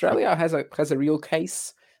think Australia has a real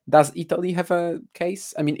case. Does Italy have a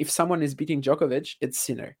case? I mean, if someone is beating Djokovic, it's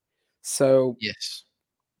Sinner. So yes,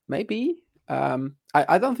 maybe.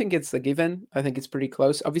 I don't think it's a given. I think it's pretty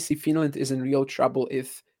close. Obviously, Finland is in real trouble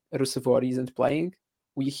if Ruusuvuori isn't playing.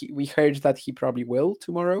 We heard that he probably will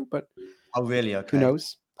tomorrow, but really? Okay. Who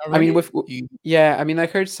knows? Oh, really? I mean, I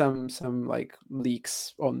heard some like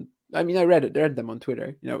leaks on. I mean, I read them on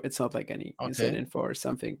Twitter. It's not like any inside info or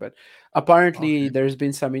something, but apparently there's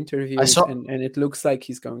been some interviews, and it looks like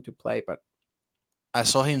he's going to play. But I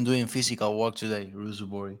saw him doing physical work today,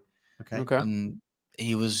 Ruusuvuori. Okay. And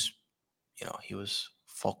he was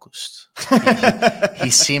focused. He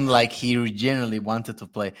seemed like he genuinely wanted to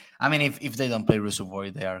play. I mean, if they don't play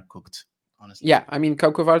Ruusuvuori, they are cooked. Honestly. Yeah, I mean,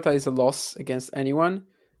 Kaukovarta is a loss against anyone,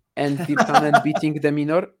 and Virtanen beating De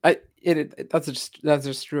Minor. That's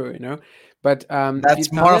just true, But that's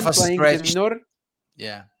Virtanen more of a playing stretch. De Minor,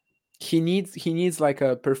 yeah, he needs like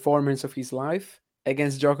a performance of his life.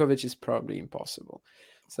 Against Djokovic is probably impossible.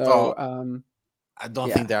 So I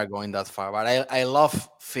don't think they are going that far. But I love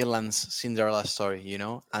Finland's Cinderella story,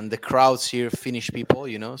 and the crowds here, Finnish people,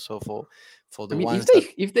 So for the ones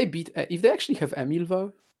if they actually have Emil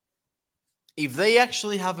though. If they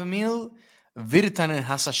actually have Emil, Virtanen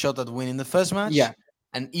has a shot at winning the first match. Yeah.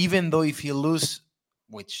 And even though if he lose,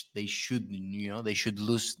 which they should, they should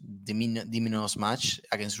lose Dimino's match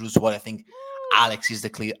against Ruusuvuori, I think Alex is the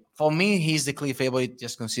clear. For me, he's the clear favorite,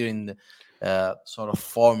 just considering the sort of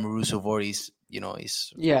form Ruusuvuori is,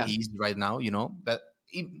 he's right now, But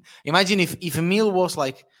imagine if Emil was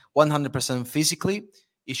like 100% physically,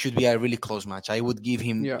 it should be a really close match. I would give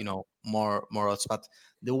him, more odds. But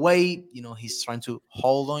the way, he's trying to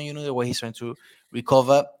hold on, the way he's trying to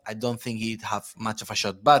recover, I don't think he'd have much of a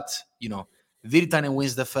shot. But, Virtanen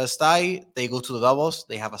wins the first tie. They go to the doubles.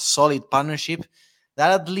 They have a solid partnership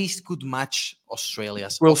that at least could match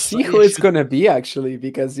Australia's. We'll see who it's going to be, actually,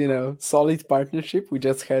 because, solid partnership. We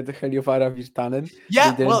just had Heliovara Virtanen.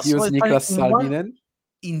 Yeah, we didn't use Niklas Salminen.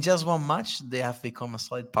 In just one match, they have become a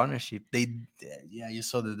solid partnership. You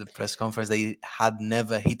saw the press conference. They had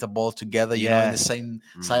never hit a ball together, in the same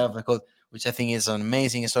side of the court, which I think is an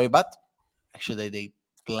amazing story. But actually, they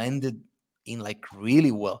blended in like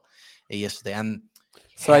really well yesterday. And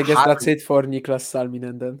so I guess that's it for Niklas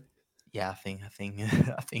Salminen then. Yeah, I think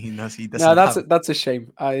he knows he doesn't. No, that's a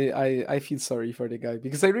shame. I feel sorry for the guy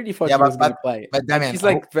because I really thought he was going to play. But Damian, he's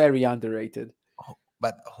like very underrated.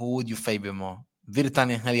 But who would you favor more?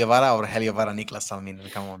 Virtanen Heliovara or Heliovara Niklas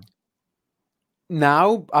Salminen? Come on.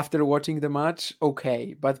 Now, after watching the match,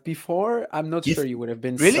 okay. But before, I'm not sure you would have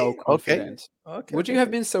been Really? so confident. Okay. Would you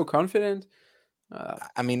have been so confident?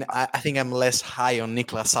 I mean, I think I'm less high on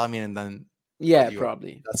Niklas Salminen than Yeah, you are.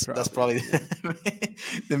 probably. That's probably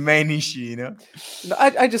the main issue, you know. No,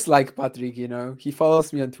 I just like Patrick, he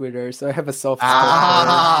follows me on Twitter, so I have a soft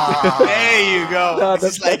spot for him. There you go. No,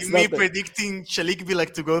 this is like that's me not it. predicting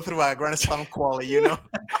Shalikvili to go through a Grand Slam quali, you know.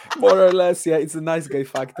 More or less, yeah, it's a nice guy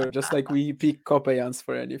factor, just like we pick Kopejans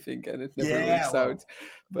for anything and it never works out.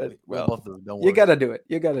 But we'll well, both do it, don't you worry. gotta do it.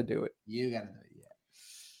 You gotta do it. You gotta do it, yeah.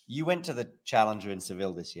 You went to the Challenger in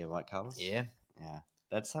Seville this year, right, Carlos? Yeah. Yeah.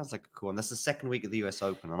 That sounds like a cool one. That's the second week of the US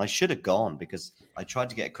Open. And I should have gone because I tried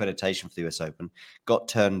to get accreditation for the US Open, got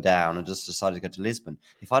turned down, and just decided to go to Lisbon.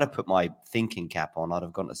 If I'd have put my thinking cap on, I'd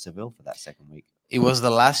have gone to Seville for that second week. It was the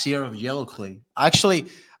last year of Yellow Clay. Actually,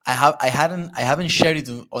 I haven't shared it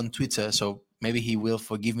on Twitter, so maybe he will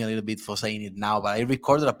forgive me a little bit for saying it now. But I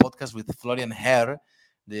recorded a podcast with Florian Herr,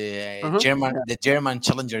 the German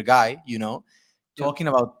challenger guy, talking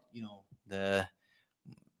about the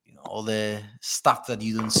all the stuff that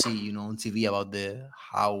you don't see, on TV about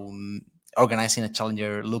how organizing a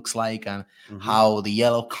challenger looks like and how the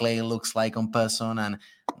yellow clay looks like on person and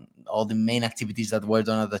all the main activities that were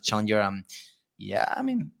done at the challenger. Yeah, I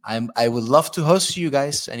mean, I would love to host you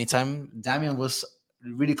guys anytime. Damian was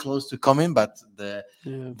really close to coming, but the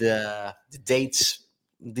dates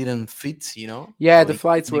didn't fit, Yeah, So the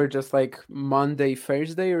flights were just like Monday,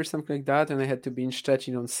 Thursday or something like that, and I had to be in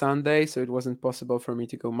Szczecin on Sunday, so it wasn't possible for me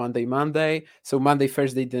to go Monday. So Monday,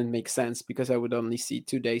 Thursday didn't make sense because I would only see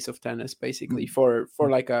 2 days of tennis basically for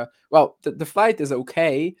like the flight is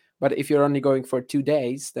okay, but if you're only going for 2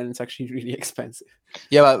 days, then it's actually really expensive.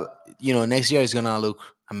 Yeah, but next year is gonna look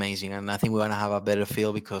amazing, and I think we're gonna have a better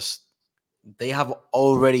feel because they have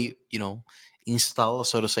already, installed,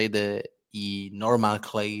 so to say, the normal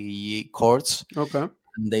clay courts. Okay.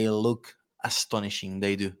 And they look astonishing.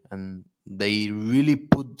 They do, and they really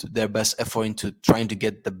put their best effort into trying to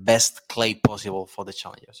get the best clay possible for the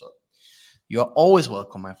challenger. So you are always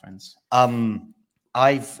welcome, my friends.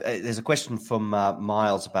 There's a question from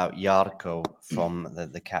Miles about Jarko from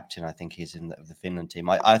the captain. I think he's in the Finland team.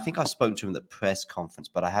 I think I've spoken to him at the press conference,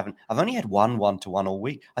 but I haven't. I've only had one-to-one all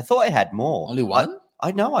week. I thought I had more. Only one?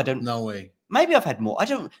 I know. I don't. No way. Maybe I've had more. I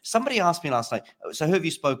don't. Somebody asked me last night. So who have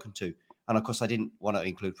you spoken to? And of course, I didn't want to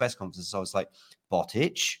include press conferences. So I was like,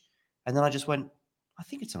 Botic, and then I just went. I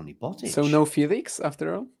think it's only Botic. So no Felix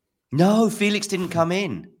after all? No, Felix didn't come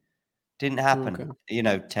in. Didn't happen,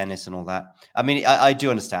 tennis and all that. I mean, I do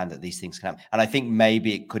understand that these things can happen. And I think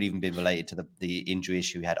maybe it could even be related to the injury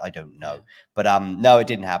issue he had. I don't know. But no, it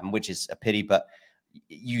didn't happen, which is a pity. But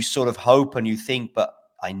you sort of hope and you think, but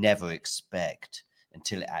I never expect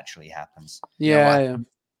until it actually happens. Yeah.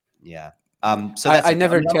 So I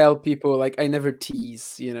never tell people, like, I never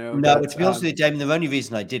tease, No, but to be honest with you, Damien, the only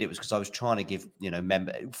reason I did it was because I was trying to give,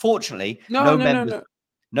 Fortunately, no members.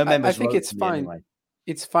 No members. I think it's fine. Anyway.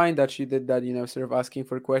 It's fine that you did that, sort of asking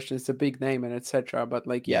for questions. It's a big name and etc. But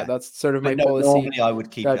that's sort of my policy. Normally, I would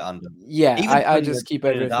keep it under. Yeah, I just keep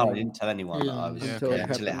everything. I didn't tell anyone that I was until it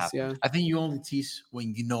happens. Yeah, I think you only tease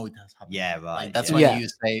when you know it has happened. Yeah, right. Like, that's when you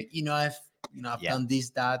say, I've done this,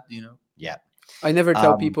 that, Yeah. I never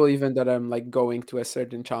tell people even that I'm like going to a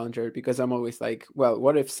certain challenger because I'm always like, well,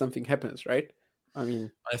 what if something happens, right? I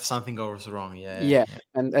mean, if something goes wrong, yeah.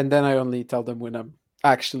 And then I only tell them when I'm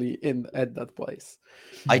actually at that place.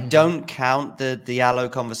 I don't count the Allo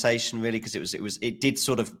conversation really because it did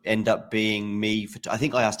sort of end up being me. I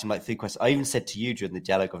think I asked him like 3 questions. I even said to you during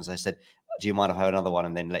the Allo conversation, I said, do you mind if I have another one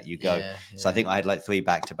and then let you go? So I think I had like 3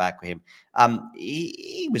 back to back with him.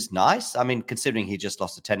 He was nice. I mean, considering he just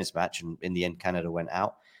lost a tennis match and in the end Canada went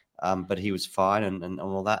out. But he was fine and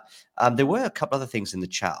all that. There were a couple other things in the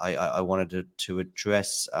chat I wanted to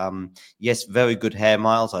address. Yes, very good hair,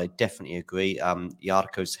 Miles. I definitely agree.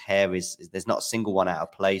 Jarko's hair there's not a single one out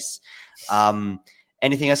of place.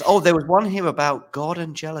 Anything else? Oh, there was one here about God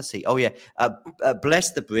and jealousy. Oh, yeah.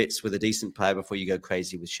 Bless the Brits with a decent player before you go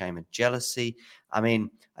crazy with shame and jealousy. I mean,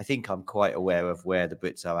 I think I'm quite aware of where the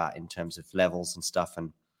Brits are at in terms of levels and stuff.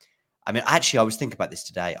 And I mean, actually, I was thinking about this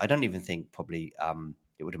today. I don't even think probably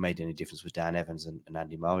it would have made any difference with Dan Evans and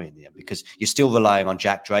Andy Murray in the end because you're still relying on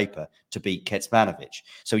Jack Draper to beat Kecmanovic.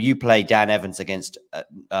 So you play Dan Evans against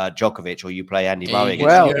Djokovic or you play Andy Murray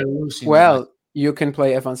against you can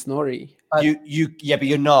play Evans Norrie. But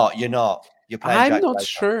you're not. You're playing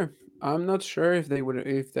I'm not sure if they would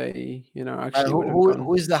actually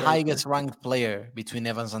who is the highest ranked player between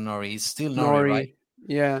Evans and Norrie? It's still Norrie, right?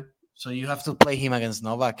 Yeah. So you have to play him against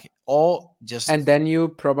Novak, or just. And then you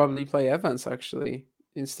probably play Evans actually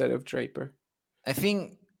instead of Draper. I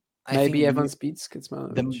think Maybe Evans beats the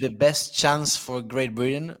Kecmanovic. best chance for Great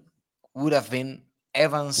Britain would have been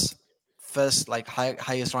Evans first, like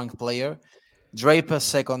highest ranked player, Draper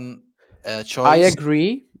second choice. I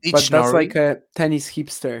agree, but that's Norrie. like a tennis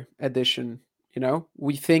hipster edition.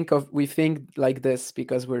 We think like this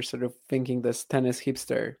because we're sort of thinking this tennis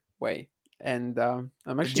hipster way, and I'm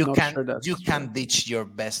actually not sure that you can't ditch your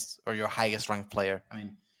best or your highest ranked player. I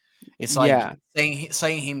mean, it's like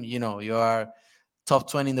saying him, you are top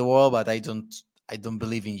 20 in the world, but I don't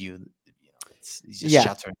believe in you. It's just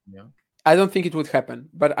shattering. I don't think it would happen,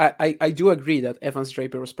 but I do agree that Evans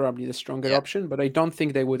Draper was probably the stronger option, but I don't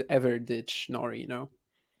think they would ever ditch Norrie.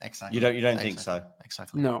 Exactly. You don't think so?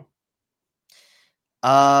 Exactly. No.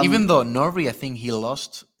 Even though Norrie, I think he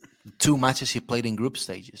lost 2 matches he played in group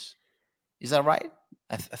stages. Is that right?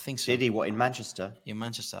 I think so. Did he? What, in Manchester? In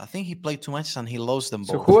Manchester. I think he played 2 matches and he lost them both.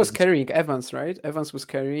 So who was carrying Evans, right? Evans was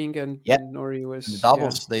carrying and Norrie was... In the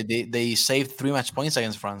doubles. Yeah. They saved 3 match points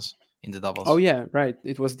against France in the doubles. Oh, yeah, right.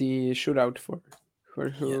 It was the shootout for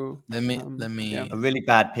who... Yeah. Let me... A really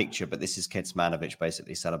bad picture, but this is Kecmanovic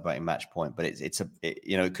basically celebrating match point. But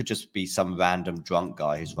it could just be some random drunk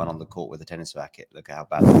guy who's run on the court with a tennis racket. Look at how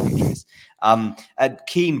bad the picture is. And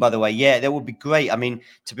Keane, by the way, that would be great. I mean,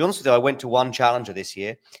 to be honest with you, I went to one challenger this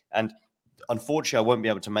year, and unfortunately, I won't be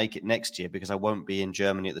able to make it next year because I won't be in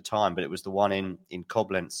Germany at the time. But it was the one in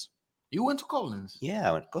Koblenz. You went to Koblenz?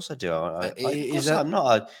 Yeah, of course I do. I'm not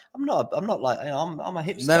like I'm a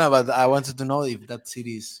hipster. No, but I wanted to know if that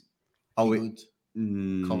city is good.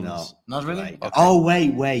 No, not really. Right. Okay. Oh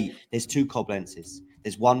wait. There's 2 Koblenzes.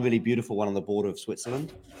 There's one really beautiful one on the border of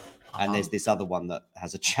Switzerland, and there's this other one that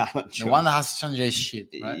has a challenger. The one that has a challenger is shit,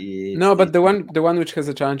 right? No, but the one which has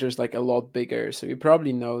a challenger is like a lot bigger, so you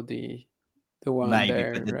probably know the one maybe,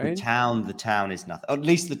 there, but right? The town is nothing. Or at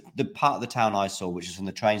least the part of the town I saw, which is from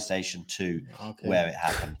the train station to where it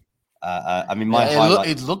happened. I mean,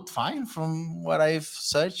 it looked fine from what I've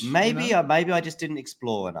searched. Maybe I just didn't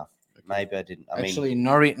explore enough. Maybe I didn't. Actually,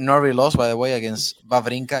 Norrie lost, by the way, against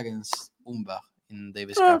Wawrinka against Umbach in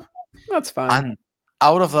Davis Cup. That's fine. And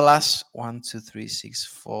out of the last 1, 2, 3, 6,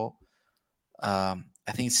 4, I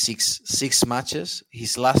think six matches.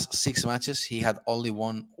 His last 6 matches, he had only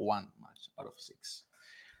won 1 match out of 6.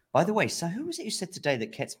 By the way, so who was it who said today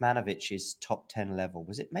that Kecmanovic is top 10 level?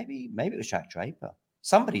 Was it maybe it was Jack Draper?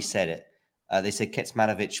 Somebody said it. They said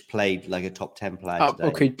Kecmanovic played like a top 10 player today.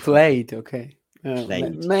 Okay, played. Okay.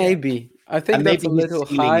 Maybe. Yeah. I think that's a little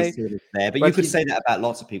high. There, but you could say that about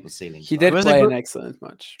lots of people's ceilings. He did play an excellent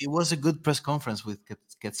match. It was a good press conference with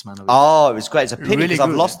Kecmanovic. Oh, it was great. It's a pity because I've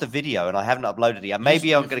lost the video and I haven't uploaded it yet.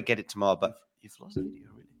 Maybe I'm going to get it tomorrow. But you've lost the video,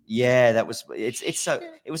 really? Yeah, that was. It's so.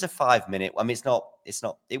 It was a 5-minute. I mean, it's not.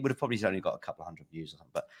 It would have probably only got a couple 100 views or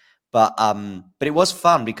something. But it was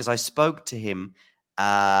fun because I spoke to him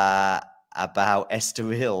about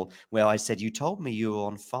Estoril, where I said, "You told me you were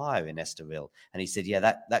on fire in Estoril," and he said, "Yeah,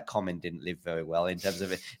 that comment didn't live very well in terms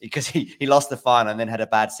of it because he lost the final and then had a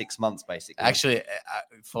bad 6 months basically." Actually,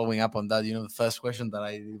 following up on that, the first question that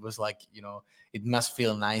I was like, it must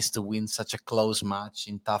feel nice to win such a close match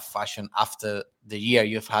in tough fashion after the year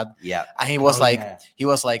you've had. Yeah, and he was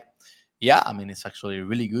like, yeah, I mean, it's actually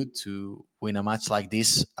really good to win a match like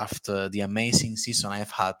this after the amazing season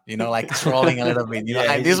I've had, like trolling a little bit.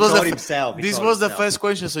 And this was the first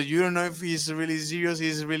question. So you don't know if he's really serious.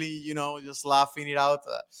 He's really, just laughing it out.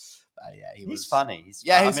 Yeah, he's funny.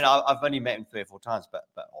 I've only met him 3 or 4 times, but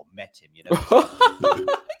met him,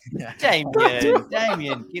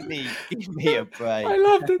 Damien, give me a break. I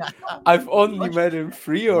love it. I've only met him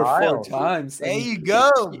 3 or 4 times. There you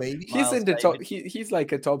go, baby. He's in the top. He's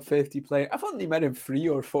like a top 50 player. I've only met him 3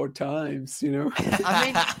 or 4 times. You're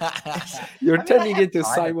turning into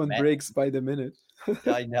Simon Briggs by the minute.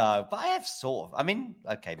 I know, but I have sort of. I mean,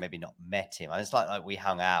 okay, maybe not met him. It's like we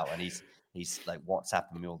hung out, and he's like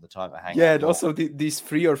WhatsApping me all the time. And also these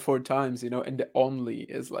 3 or 4 times, and the only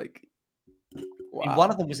is like. Wow.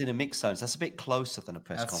 One of them was in a mixed zone, so that's a bit closer than a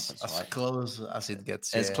press conference, as close as it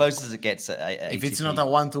gets. As close as it gets. If it's not a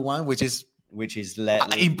 1-to-1, which is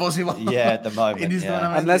impossible. Yeah, at the moment.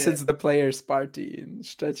 Unless it's the players' party in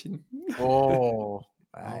Szczecin.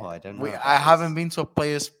 I don't know. I haven't been to a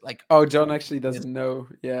players like. Oh, John actually doesn't know.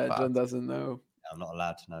 Yeah, John doesn't know. I'm not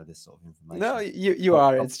allowed to know this sort of information. No, you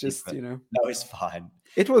are. It's just No, it's fine.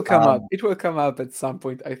 It will come up. It will come up at some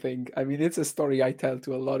point, I think. I mean, it's a story I tell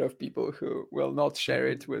to a lot of people who will not share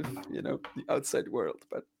it with the outside world.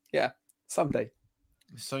 But yeah, someday.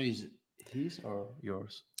 The story is his or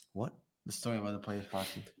yours? What? The story about the players'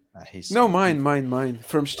 party. No, mine.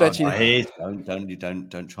 From Szczecin.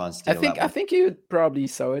 Don't try and steal that I one. think you probably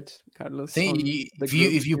saw it, Carlos. I think on the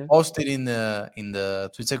if you group, post it in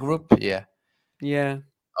the Twitter group, yeah. yeah.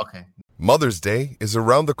 Okay. Mother's Day is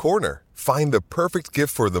around the corner. Find the perfect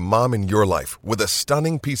gift for the mom in your life with a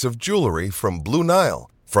stunning piece of jewelry from Blue Nile.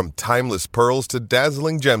 From timeless pearls to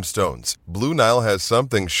dazzling gemstones, Blue Nile has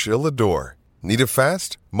something she'll adore. Need it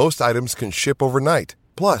fast? Most items can ship overnight.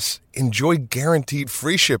 Plus, enjoy guaranteed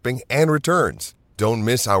free shipping and returns. Don't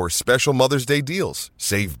miss our special Mother's Day deals.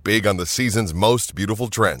 Save big on the season's most beautiful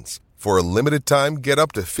trends. For a limited time, get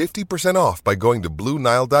up to 50% off by going to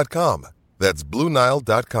BlueNile.com. That's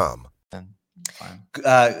BlueNile.com.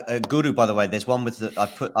 Guru, by the way, there's one with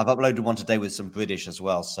I've uploaded one today with some British as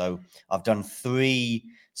well. So I've done 3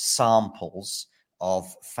 samples of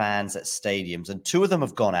fans at stadiums, and 2 of them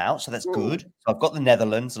have gone out, so that's good. So I've got the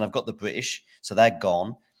Netherlands and I've got the British, so they're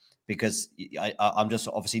gone. Because I'm just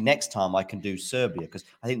obviously next time I can do Serbia, because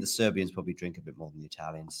I think the Serbians probably drink a bit more than the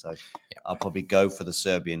Italians. So I'll probably go for the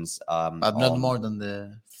Serbians. But not more than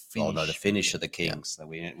the Finnish. Oh, no, the Finnish are the kings. So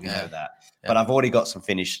we know that. Yeah. But I've already got some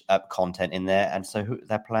Finnish content in there. And so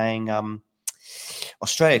they're playing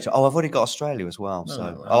Australia. I've already got Australia as well.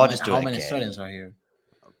 I'll just do it again. How many Australians are here?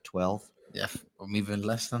 12. Yeah, or even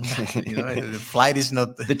less than that. The flight is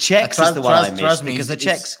not. The Czechs is the one I missed, because the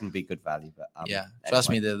Czechs can be good value. But trust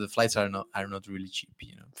me, the flights are not really cheap.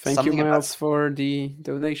 Thank you, Miles, for the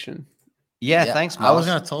donation. Yeah, thanks, Miles. I was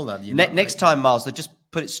gonna tell that. Next time, Miles, they'll just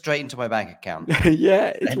put it straight into my bank account.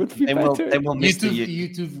 It would be better. Then we'll miss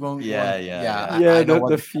YouTube won't. Yeah,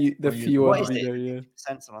 the fee will be there. Yeah,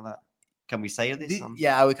 something like that. Can we say this?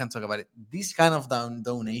 Yeah, we can talk about it. This kind of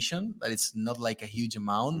donation, that it's not like a huge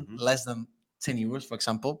amount, less than 10 euros, for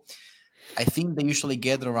example. I think they usually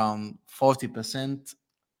get around 40%,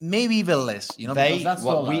 maybe even less.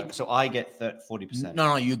 So I get 40%.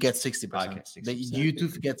 No, you get 60%. Okay, 60%.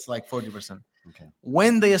 YouTube gets like 40%. Okay.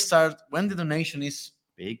 When the donation is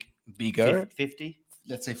bigger, 50,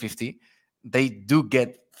 let's say 50, they do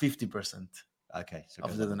get 50%. Okay, so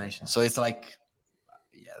of the donation. So it's like,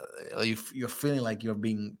 you're feeling like you're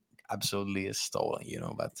being absolutely stolen,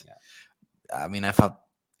 But I mean, I've had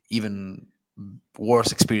even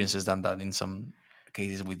worse experiences than that in some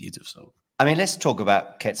cases with YouTube. So I mean, let's talk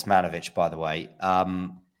about Kecmanovic, by the way.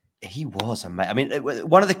 He was amazing. I mean,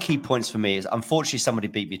 one of the key points for me is, unfortunately, somebody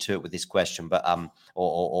beat me to it with this question, but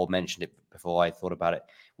or mentioned it before I thought about it,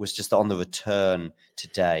 was just on the return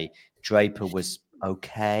today. Draper was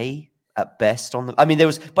okay at best on the. I mean, there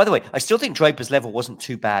was. By the way, I still think Draper's level wasn't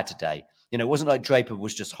too bad today. It wasn't like Draper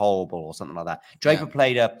was just horrible or something like that. Draper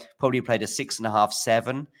probably played a 6.5,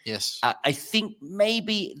 7. Yes. I think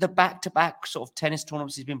maybe the back-to-back sort of tennis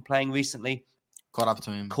tournaments he's been playing recently caught up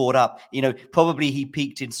to him. Probably he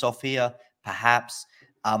peaked in Sofia, perhaps.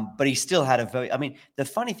 But he still had the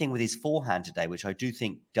funny thing with his forehand today, which I do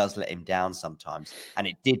think does let him down sometimes, and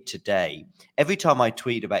it did today. Every time I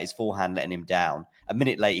tweet about his forehand letting him down, a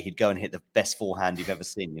minute later he'd go and hit the best forehand you've ever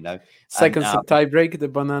seen, Second tie break, the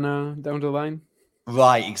banana down the line.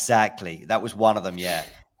 Right, exactly. That was one of them, yeah.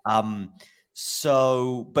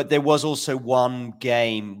 But there was also one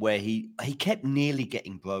game where he kept nearly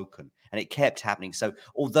getting broken, and it kept happening. So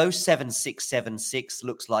although 7-6, 7-6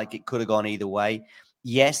 looks like it could have gone either way,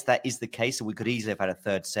 yes, that is the case. So we could easily have had a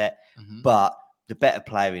third set, but the better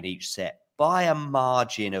player in each set by a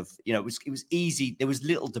margin of, it was easy. There was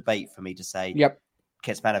little debate for me to say,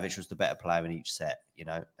 Kecmanovic was the better player in each set,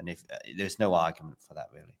 and if there's no argument for that,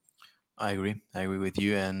 really. I agree with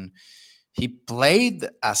you. And he played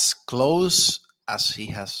as close as he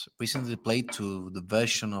has recently played to the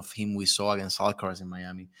version of him we saw against Alcaraz in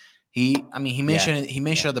Miami. He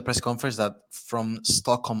mentioned at the press conference that from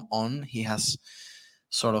Stockholm on, he has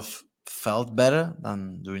sort of felt better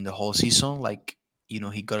than during the whole season. Like, he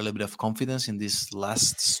got a little bit of confidence in this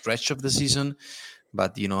last stretch of the season,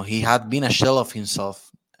 but, he had been a shell of himself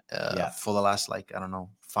for the last,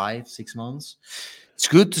 5-6 months. It's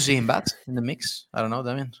good to see him back in the mix. I don't know,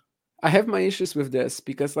 Damien. I have my issues with this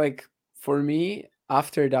because, for me,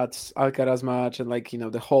 after that Alcaraz match and,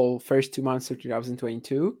 the whole first 2 months of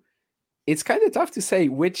 2022, it's kind of tough to say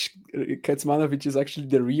which Kecmanovic is actually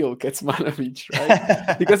the real Kecmanovic,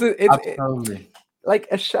 right? Because it's like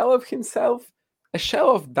a shell of himself, a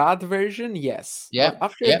shell of that version, yes. Yeah. But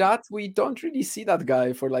after that, we don't really see that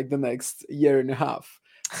guy for the next year and a half.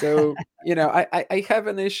 So, I have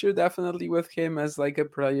an issue definitely with him as a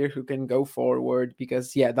player who can go forward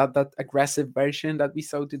because, that aggressive version that we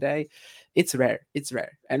saw today, it's rare.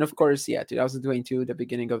 And of course, 2022, the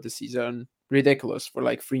beginning of the season, ridiculous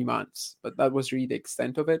for 3 months, but that was really the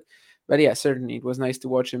extent of it. But yeah, certainly it was nice to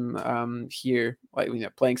watch him here, like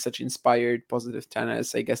playing such inspired, positive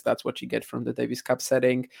tennis. I guess that's what you get from the Davis Cup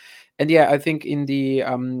setting. And yeah, I think in the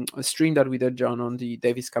stream that we did, John, on the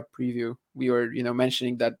Davis Cup preview, we were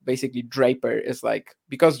mentioning that basically Draper is like,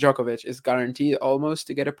 because Djokovic is guaranteed almost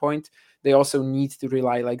to get a point, they also need to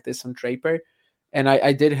rely like this on Draper. And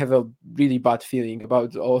I did have a really bad feeling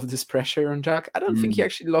about all of this pressure on Jack. I don't think he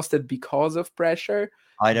actually lost it because of pressure.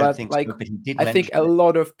 I don't But think like, so, but he did I think mention a it.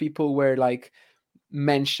 lot of people were like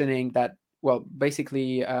mentioning that. Well,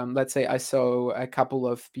 basically, let's say I saw a couple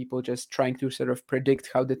of people just trying to sort of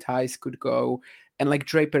predict how the ties could go, and like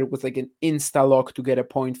Draper was like an insta lock to get a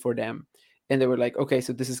point for them. And they were like, okay,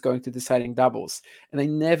 so this is going to deciding doubles. And I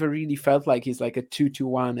never really felt like he's like a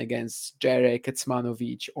 2-1 against Jarek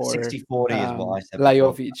Kecmanovic or 60-40 is what I said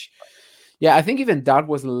before. Lajovic. Yeah, I think even that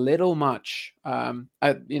was a little much.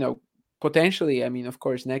 Potentially, I mean, of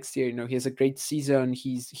course, next year, he has a great season.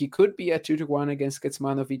 He could be a 2-1 against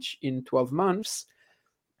Kecmanovic in 12 months.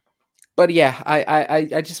 But yeah,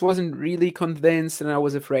 I just wasn't really convinced, and I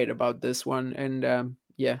was afraid about this one. And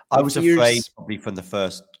yeah, I was afraid probably from the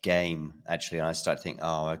first game, actually, and I started thinking,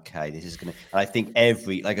 oh, okay, this is going to... And I think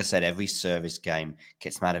like I said, every service game,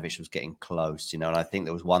 Kecmanovic was getting close, and I think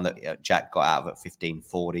there was one that Jack got out of at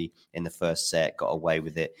 15-40 in the first set, got away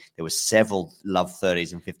with it. There were several love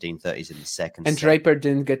 30s and 15-30s in the second and set. Draper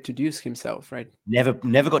didn't get to deuce himself, right? Never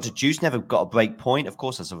got to deuce, never got a break point, of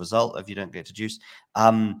course, as a result of you don't get to deuce.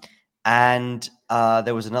 And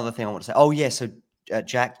there was another thing I want to say. Oh, yeah, so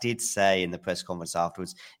Jack did say in the press conference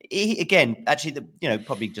afterwards, again, actually,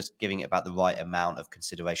 probably just giving it about the right amount of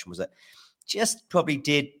consideration, was that just probably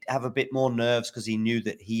did have a bit more nerves because he knew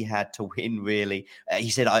that he had to win, really. He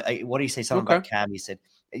said, what did he say? Something about Cam. He said,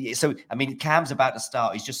 so, I mean, Cam's about to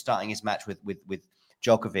start. He's just starting his match with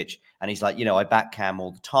Djokovic. And he's like, I back Cam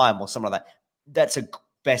all the time or something like that.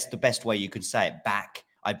 That's the best way you can say it.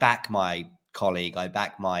 I back my colleague. I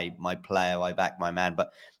back my player. I back my man.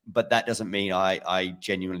 But that doesn't mean I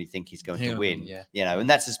genuinely think he's going to win, and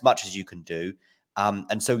that's as much as you can do.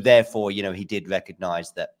 And so therefore, he did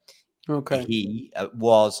recognize that he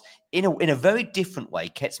was in a very different way.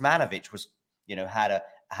 Kecmanovic was,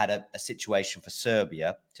 had a situation for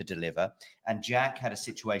Serbia to deliver, and Jack had a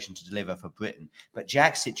situation to deliver for Britain. But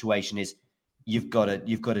Jack's situation is you've got to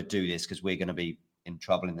do this because we're going to be in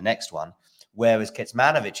trouble in the next one. Whereas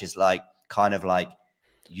Kecmanovic is kind of like,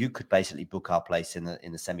 you could basically book our place in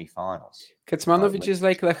the semi-finals. Kecmanovic is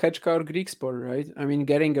like Lechečka or Griekspoor, right? I mean,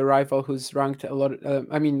 getting a rival who's ranked a lot.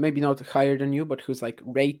 I mean, maybe not higher than you, but who's like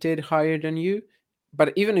rated higher than you.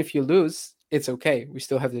 But even if you lose, it's okay. We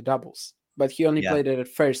still have the doubles. But he only played it at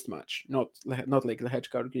first match, not like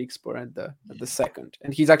Lechečka or Griekspoor at the second.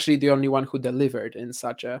 And he's actually the only one who delivered in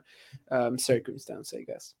such a circumstance, I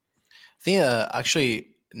guess. I think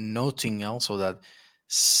actually noting also that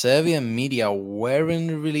Serbian media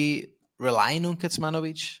weren't really relying on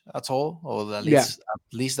Kecmanovic at all, or at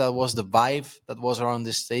least that was the vibe that was around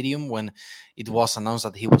the stadium when it was announced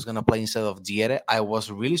that he was going to play instead of Diere. I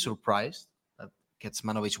was really surprised that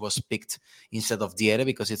Kecmanovic was picked instead of Diere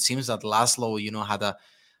because it seems that Laszlo, had a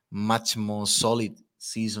much more solid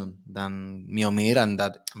season than Miomir, and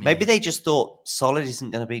that maybe they just thought solid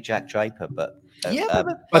isn't going to be Jack Draper, but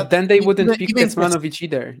but then they wouldn't pick Kecmanovic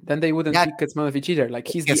either. Like,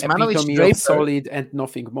 he's the epitome of solid and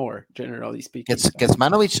nothing more, generally speaking.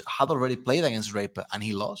 Kecmanovic had already played against Draper and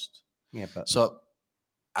he lost. Yeah, but so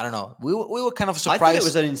I don't know. We were kind of surprised. I think it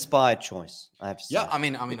was an inspired choice. I have to say. Yeah, I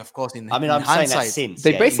mean, of course. I'm saying hindsight, that since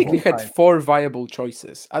they basically had 4 viable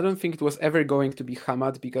choices. I don't think it was ever going to be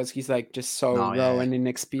Hamad because he's like just so raw and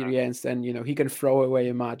inexperienced, and he can throw away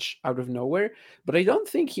a match out of nowhere. But I don't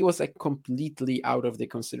think he was like completely out of the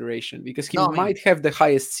consideration because he might have the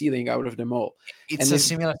highest ceiling out of them all. It's a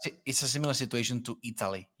similar situation to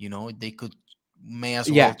Italy. They may as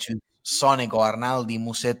well choose Sonego, Arnaldi,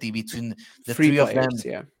 Musetti between the 3 of them.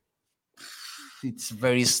 Yeah. It's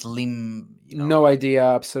very slim. No idea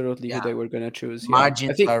absolutely who they were going to choose.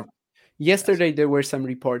 Margins are... Yesterday there were some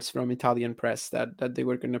reports from Italian press that they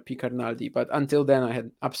were going to pick Arnaldi, but until then I had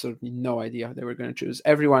absolutely no idea who they were going to choose.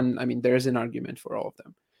 Everyone, I mean, there's an argument for all of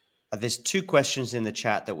them. There's 2 questions in the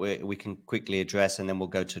chat that we can quickly address, and then we'll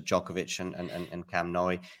go to Djokovic and Cam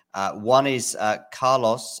Norrie. One is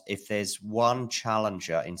Carlos, if there's one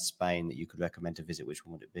challenger in Spain that you could recommend to visit, which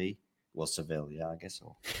one would it be? Well, Seville, I guess.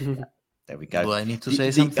 There we go. Do I need to say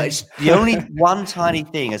something? The only one tiny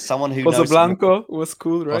thing, as someone who knows... Blanco was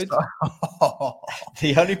cool, right?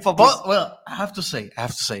 The only problem... Well, I have to say,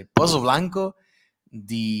 Pozo Blanco,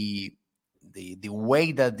 the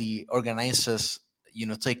way that the organizers...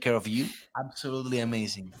 take care of you, absolutely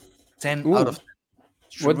amazing. 10 out of 10.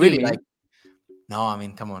 What do you mean? like. No, I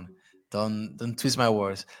mean, come on, don't twist my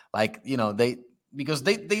words. Like, because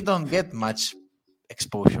they don't get much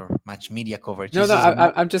exposure, much media coverage. No, It's no.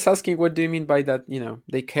 just I'm just asking. What do you mean by that?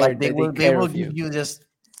 They care. like That they they care will of give you. you just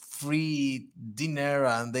free dinner,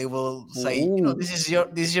 and they will say, Ooh. this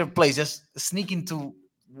is your place. Just sneak into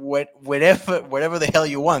wherever the hell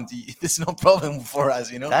you want. There's no problem for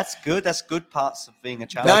us. That's good. That's good parts of being a No,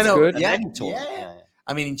 challenger. That's good. And Yeah, any tournament. yeah.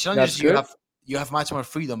 I mean, in That's challengers good. you have much more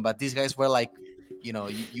freedom, but these guys were like,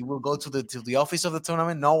 you will go to the office of the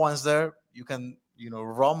tournament. No one's there. You can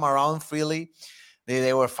roam around freely.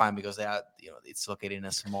 They were fine because they are it's located in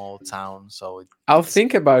a small town, so I'll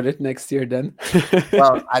think about it next year then.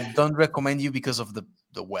 well, I don't recommend you because of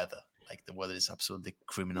the weather. Like, the weather is absolutely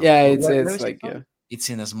criminal. Yeah, Where it's is like it from? It's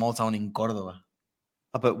in a small town in Córdoba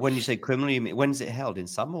Oh, but when you say criminal, you mean when's it held? In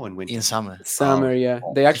summer or in winter? in summer. summer. Yeah,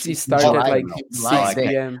 they actually It's start July, at like July, 6 okay.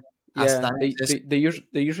 p.m. As Yeah, time says-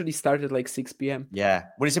 they usually start at like 6 p.m. Yeah.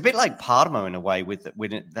 Well, it's a bit like Parma in a way.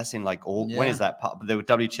 That's in like all. When is Yeah. that? The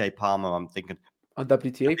WTA Parma. I'm thinking. On I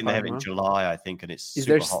WTA think they have it in Parma. July. I think, and it's Is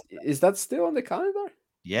super there hot. is that still on the calendar?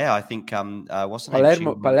 Yeah, I think. What's the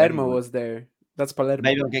name? Palermo was there. That's Palermo.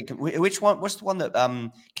 Maybe I'll get. Which one? What's the one that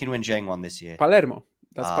Qin Wenjing won this year? Palermo.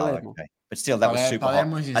 That's Palermo. Okay. But still, that was super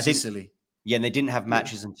Palermo hot. is in I think. Sicily. Yeah, and they didn't have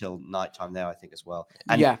matches until nighttime there, I think, as well.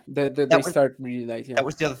 And Yeah, they was- start really late. Yeah. that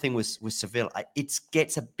was the other thing with Seville. It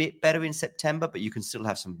gets a bit better in September, but you can still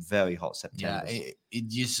have some very hot Yeah, September.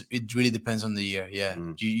 it really depends on the year. Yeah,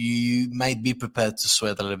 Mm. you might be prepared to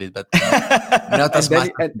sweat a little bit, but not as and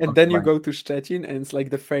then, much. and then you go to Szczecin, and it's like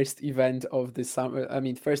the first event of the summer. I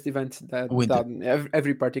mean, first event that Winter. done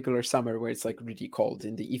every particular summer where it's like really cold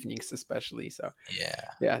in the evenings, especially. So Yeah.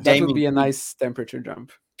 that Damien, would be a can you- nice temperature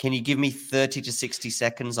jump. Can you give me 30 to 60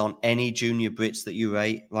 seconds on any junior Brits that you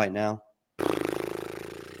rate right now?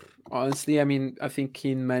 Honestly, I mean, I think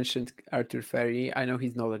Keane mentioned Arthur Ferry. I know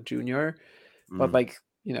he's not a junior, but like,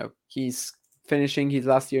 he's finishing his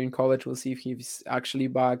last year in college. We'll see if he's actually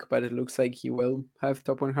back, but it looks like he will have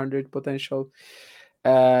top 100 potential.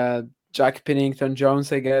 Jack Pennington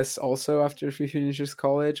Jones, I guess, also after he finishes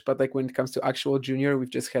college. But like, when it comes to actual junior, we've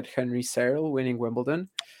just had Henry Searle winning Wimbledon.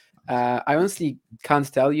 I honestly can't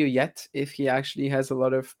tell you yet if he actually has a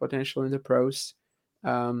lot of potential in the pros.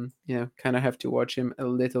 Kind of have to watch him a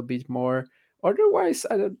little bit more. Otherwise,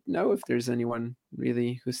 I don't know if there's anyone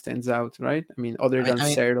really who stands out, right? I mean, other than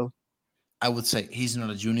Searle. I would say he's not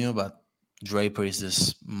a junior, but Draper is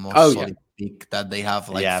this most solid pick that they have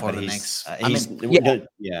for the next.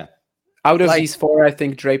 Out of these four, I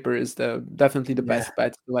think Draper is definitely the best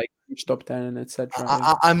bet to like reach top 10, etc.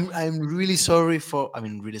 I'm really sorry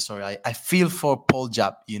really sorry. I feel for Paul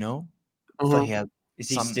Jab. Is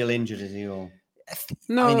he still injured? Is he all?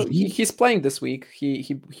 No, he's playing this week.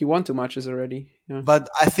 He won 2 matches already. Yeah. But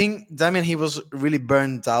I think Damien, he was really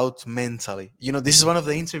burned out mentally. This is one of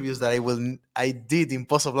the interviews that I did in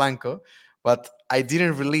Pozo Blanco, but I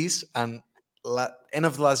didn't release. And end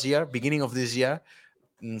of last year, beginning of this year,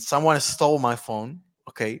 someone stole my phone.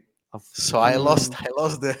 Okay, so I lost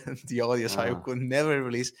the audio, so I could never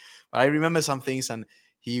release. But I remember some things, and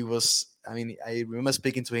he was. I remember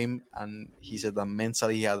speaking to him, and he said that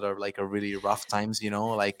mentally he had a really rough times.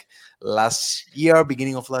 Like last year,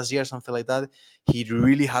 beginning of last year, something like that. He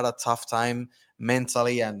really had a tough time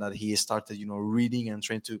mentally, and that he started, reading and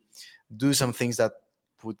trying to do some things that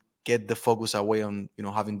would get the focus away on,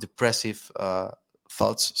 having depressive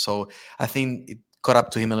thoughts. So I think it caught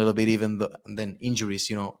up to him a little bit, even then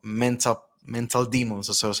injuries, mental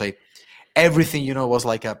demons, so to say. Everything, was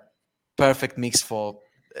like a perfect mix for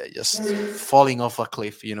just falling off a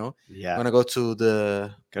cliff, Yeah. I'm gonna go to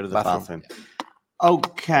the bathroom.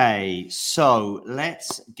 Okay, so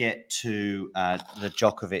let's get to the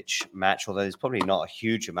Djokovic match, although there's probably not a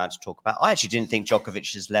huge amount to talk about. I actually didn't think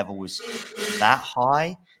Djokovic's level was that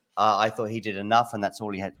high. I thought he did enough, and that's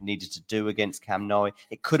all he needed to do against Cam Norrie.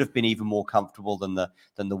 It could have been even more comfortable than the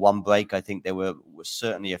one break. I think there were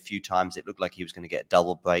certainly a few times it looked like he was going to get a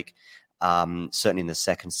double break. Certainly in the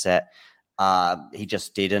second set. He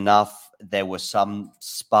just did enough. There were some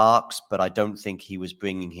sparks, but I don't think he was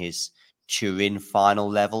bringing his Turin final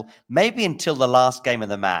level, maybe until the last game of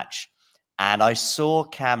the match. And I saw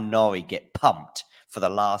Cam Norrie get pumped for the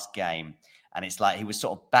last game. And it's like he was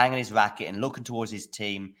sort of banging his racket and looking towards his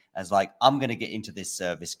team as like, I'm going to get into this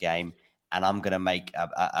service game and I'm going to make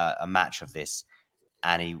a match of this.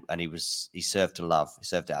 And he served to love. He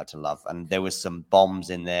served it out to love. And there was some bombs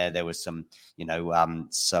in there. There was some,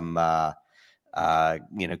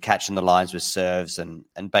 catching the lines with serves and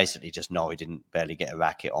basically just Norrie didn't barely get a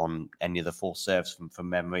racket on any of the full serves from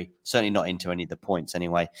memory. Certainly not into any of the points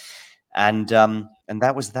anyway. And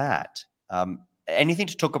that was that. Anything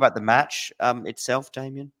to talk about the match itself,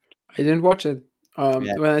 Damien? I didn't watch it.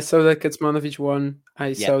 When I saw that Kecmanovic won,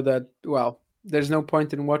 I saw that, well, there's no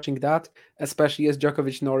point in watching that, especially as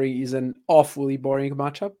Djokovic-Norrie is an awfully boring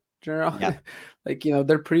matchup. General. Yeah. Like,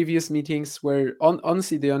 their previous meetings were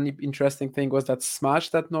honestly the only interesting thing was that smash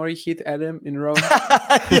that Norrie hit at him in Rome.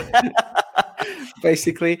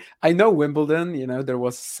 Basically, I know Wimbledon, there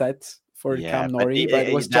was set for Cam Norrie, but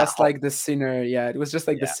it was just like the Sinner. Yeah, it was just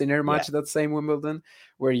like the Sinner match, that same Wimbledon,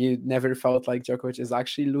 where you never felt like Djokovic is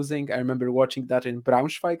actually losing. I remember watching that in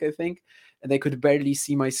Braunschweig, I think, and I could barely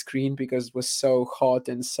see my screen because it was so hot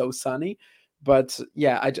and so sunny. But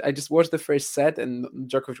yeah, I just watched the first set and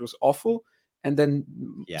Djokovic was awful. And then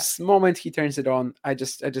the moment he turns it on, I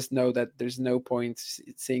just know that there's no point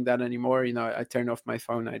seeing that anymore. I turn off my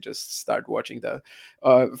phone. I just start watching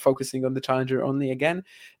focusing on the challenger only again.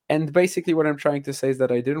 And basically what I'm trying to say is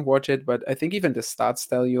that I didn't watch it, but I think even the stats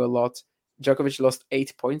tell you a lot. Djokovic lost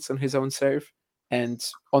 8 points on his own serve. And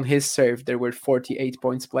on his serve, there were 48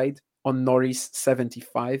 points played. On Norrie's,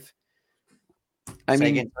 75.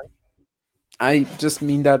 I just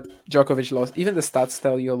mean that Djokovic lost. Even the stats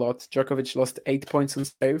tell you a lot. Djokovic lost 8 points on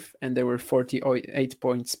serve, and there were 48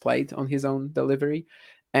 points played on his own delivery.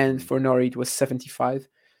 And for Norrie, it was 75.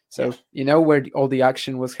 So where all the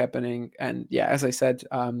action was happening. And as I said,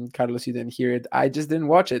 Carlos, you didn't hear it. I just didn't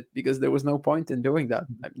watch it because there was no point in doing that.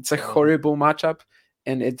 It's a horrible matchup.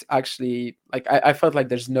 And it's actually like I felt like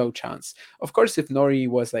there's no chance. Of course, if Norrie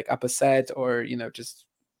was like up a set or just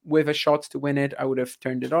with a shot to win it, I would have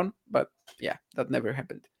turned it on. But that never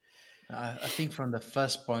happened. I think from the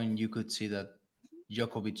first point, you could see that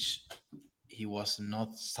Djokovic, he was not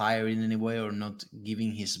tired in any way or not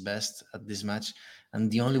giving his best at this match. And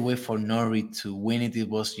the only way for Norrie to win it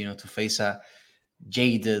was, to face a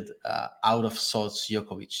jaded, out of sorts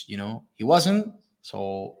Djokovic. He wasn't.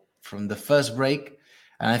 So from the first break,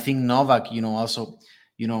 and I think Novak, also,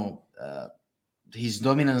 his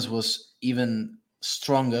dominance was even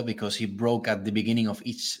stronger because he broke at the beginning of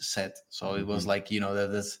each set. So it was like,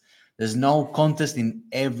 there's no contest in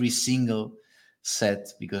every single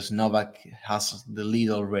set because Novak has the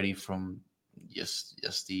lead already from just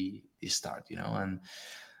the start, and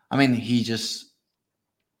I mean he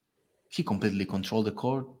completely controlled the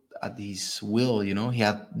court at his will. He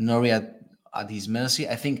had Norrie at his mercy.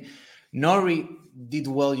 I think Norrie did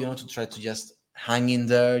well, to try to just hang in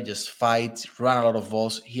there, just fight, run a lot of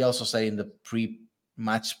balls. He also said in the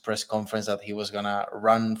pre-match press conference that he was gonna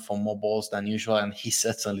run for more balls than usual, and he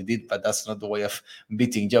certainly did. But that's not the way of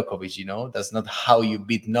beating Djokovic. That's not how you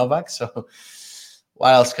beat Novak. So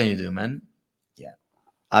what else can you do, man?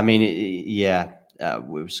 I mean, it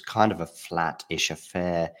was kind of a flat-ish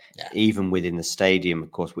affair, even within the stadium,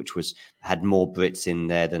 of course, which had more Brits in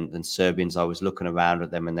there than Serbians. I was looking around at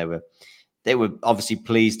them, and they were obviously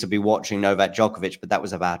pleased to be watching Novak Djokovic, but that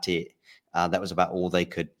was about it. That was about all they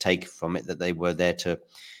could take from it. That they were there to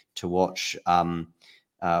watch, one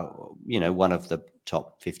of the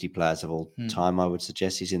top 50 players of all time. I would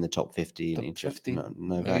suggest he's in the top 50. Top 50?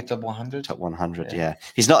 Novak. Top 100? Top 100, yeah.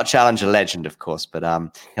 He's not a challenger legend, of course, but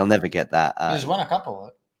he'll never get that. He's won a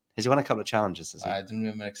couple. Has he won a couple of challenges? I don't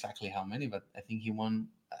remember exactly how many, but I think he won.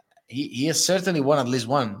 He has certainly won at least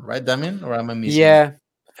one, right, Damien? Or am I missing? Yeah,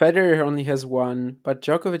 Federer only has one, but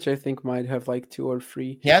Djokovic, I think, might have like 2 or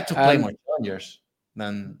 3. He had to play more challengers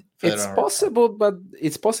than Federer. It's possible, but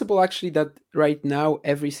it's possible actually that right now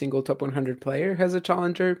every single top 100 player has a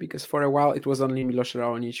challenger, because for a while it was only Milos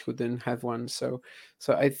Raonic who didn't have one. So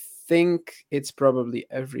I think it's probably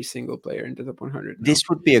every single player in the top 100 now. This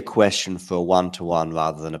would be a question for a one-to-one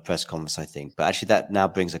rather than a press conference, I think. But actually, that now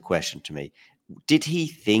brings a question to me. Did he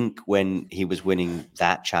think when he was winning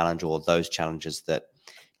that challenge or those challenges that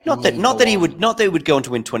not that he would go on to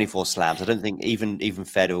win 24 slams? I don't think even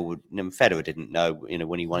Federer would. Federer didn't know,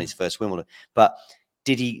 when he won his first Wimbledon. But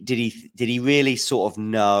did he really sort of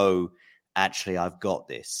know? Actually, I've got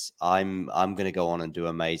this. I'm going to go on and do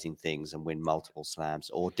amazing things and win multiple slams.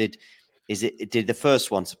 Or did the first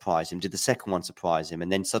one surprise him? Did the second one surprise him?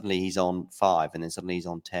 And then suddenly he's on 5, and then suddenly he's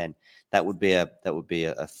on 10. That would be a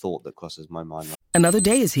thought that crosses my mind. Another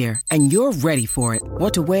day is here, and you're ready for it.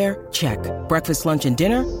 What to wear? Check. Breakfast, lunch, and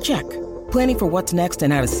dinner? Check. Planning for what's next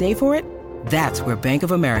and how to save for it? That's where Bank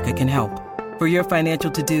of America can help. For your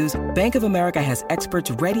financial to-dos, Bank of America has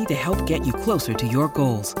experts ready to help get you closer to your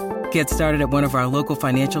goals. Get started at one of our local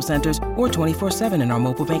financial centers or 24/7 in our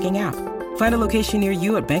mobile banking app. Find a location near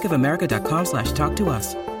you at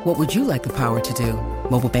bankofamerica.com/talktous. What would you like the power to do?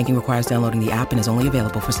 Mobile banking requires downloading the app and is only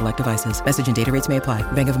available for select devices. Message and data rates may apply.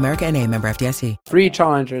 Bank of America N.A., member FDIC. 3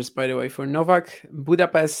 challengers, by the way, for Novak: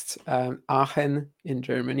 Budapest, Aachen in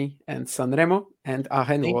Germany, and Sanremo. And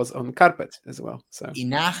Aachen was on carpet as well. So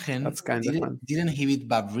in Aachen, that's kind of fun. Didn't he beat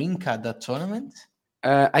Wawrinka at that tournament?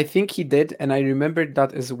 I think he did, and I remembered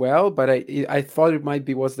that as well. But I thought it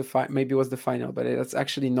maybe was the final, but it's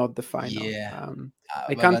actually not the final. Yeah,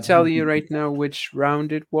 I can't tell you right now which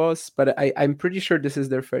round it was, but I'm pretty sure this is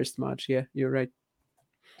their first match. Yeah, you're right.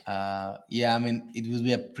 Yeah, I mean, it would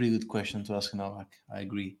be a pretty good question to ask Novak. I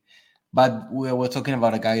agree. But we're talking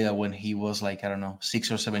about a guy that when he was like, I don't know,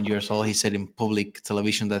 6 or 7 years old, he said in public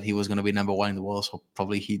television that he was going to be number 1 in the world. So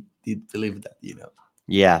probably he did believe that,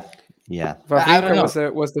 Yeah.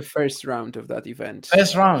 Wawrinka was the first round of that event.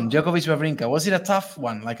 First round, Djokovic Wawrinka. Was it a tough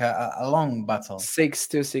one, like a long battle?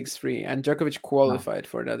 6-2, 6-3, and Djokovic qualified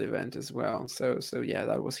for that event as well. So yeah,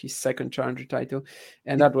 that was his second challenger title,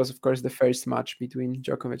 and that was of course the first match between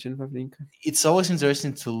Djokovic and Wawrinka. It's always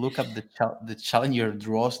interesting to look up the challenger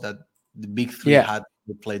draws that the big three had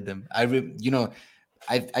to play them. I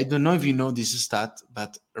don't know if you know this stat,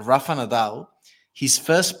 but Rafa Nadal, his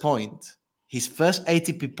first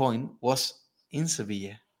ATP point was in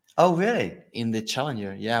Sevilla. Oh, really? In the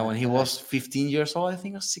challenger, yeah, when he was 15 years old, I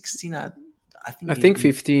think, or 16. I think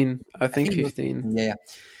 15. I think 15. Yeah.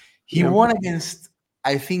 He won against,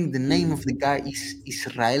 I think the name of the guy is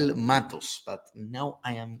Israel Matos, but now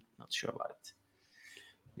I am not sure about it.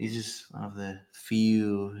 This is one of the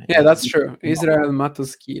few. Yeah, that's true. Israel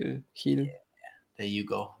Matos Gil. Yeah. There you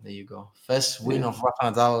go. First win of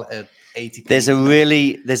Rafa Nadal at ATP. There's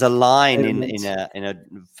a line in a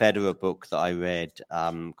Federer book that I read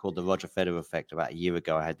called The Roger Federer Effect about a year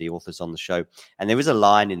ago. I had the authors on the show, and there was a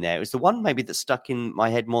line in there. It was the one maybe that stuck in my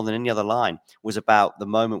head more than any other line, was about the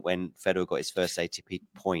moment when Federer got his first ATP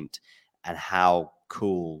point and how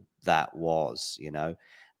cool that was,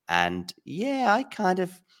 And yeah, I kind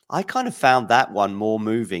of found that one more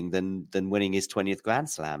moving than winning his 20th Grand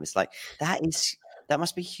Slam. It's like that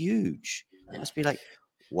must be huge. It must be like,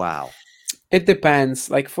 wow. It depends.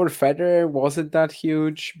 Like for Federer, wasn't that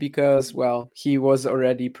huge because, well, he was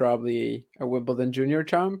already probably a Wimbledon junior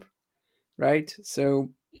champ, right? So,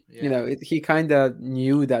 he kind of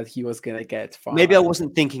knew that he was going to get far. Maybe I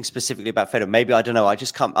wasn't thinking specifically about Federer. Maybe, I don't know. I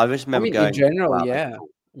just remember going. In general, wow, yeah. Cool.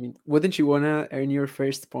 I mean, wouldn't you want to earn your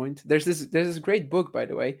first point? There's this great book, by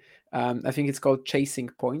the way. I think it's called Chasing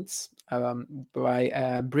Points by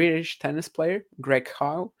a British tennis player, Greg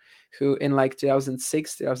Howe, who in like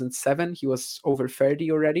 2006, 2007, he was over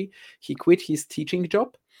 30 already. He quit his teaching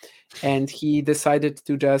job and he decided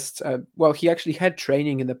to just, he actually had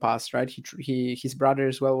training in the past, right? His brother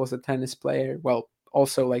as well was a tennis player. Well,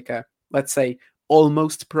 also like a, let's say,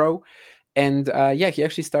 almost pro. And he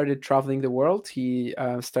actually started traveling the world. He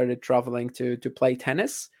started traveling to play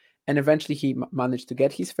tennis. And eventually he managed to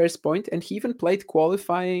get his first point. And he even played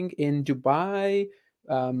qualifying in Dubai,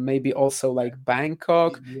 maybe also like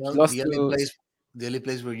Bangkok. The only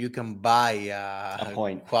place where you can buy a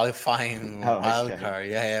point qualifying wildcard.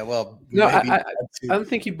 Yeah. Well, no, I don't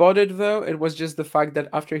think he bought it though. It was just the fact that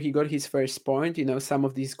after he got his first point, some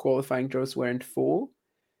of these qualifying draws weren't full.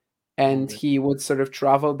 And he would sort of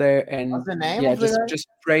travel there and just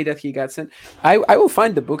pray that he gets in. I will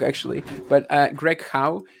find the book actually, but Greg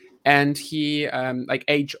Howe, and he like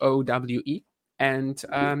Howe, and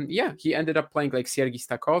he ended up playing like Sergei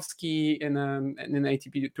Stakhovsky in an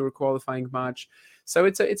ATP Tour qualifying match. So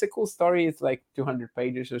it's a cool story. It's like 200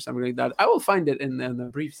 pages or something like that. I will find it in a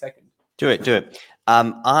brief second. Do it.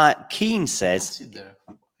 Keen says.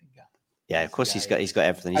 Yeah, of course he's got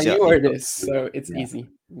everything. I knew where it is, so it's easy.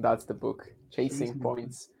 That's the book, Chasing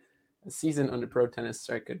Points, a season on the pro tennis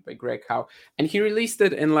circuit by Greg Howe, and he released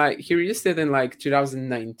it in like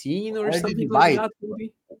 2019 or something like that.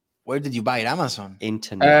 Maybe. Where did you buy it? Amazon?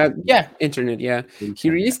 Internet. Internet. Yeah, he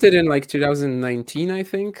released it in like 2019, I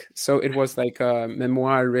think. So it was like a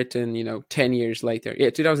memoir written, 10 years later.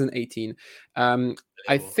 Yeah, 2018.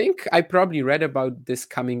 I think I probably read about this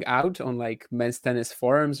coming out on like men's tennis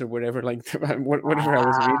forums or whatever, like whatever I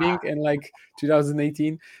was reading in like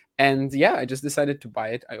 2018. And yeah, I just decided to buy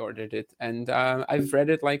it. I ordered it and I've read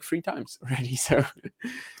it like 3 times already. So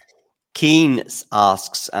Keen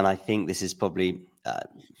asks, and I think this is probably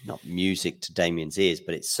not music to Damien's ears,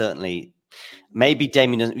 but it's certainly, maybe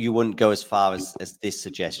Damien, you wouldn't go as far as this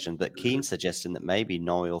suggestion, but Keen suggesting that maybe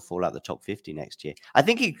Norrie will fall out the top 50 next year. I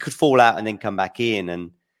think he could fall out and then come back in, and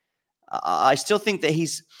I still think that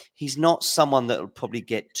he's not someone that will probably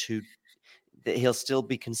that he'll still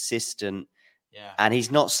be consistent. Yeah. And he's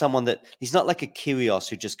not someone he's not like a Kyrgios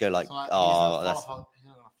who just go like,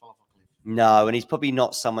 No, and he's probably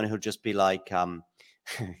not someone who'll just be like,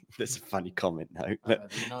 that's a funny comment. No, Do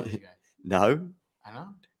you know this guy? no, I know.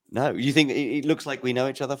 no. You think it looks like we know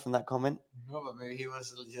each other from that comment? No, but maybe he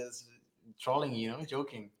was just trolling,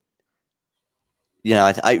 joking.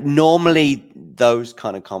 Yeah, I normally those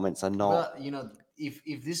kind of comments are not. Well,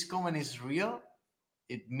 if this comment is real,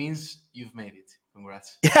 it means you've made it.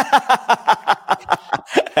 Congrats.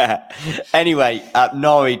 Anyway,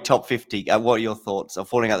 Norrie, top 50. What are your thoughts of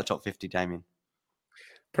falling out the top 50, Damien?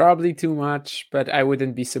 Probably too much, but I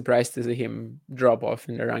wouldn't be surprised to see him drop off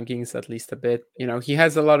in the rankings at least a bit. He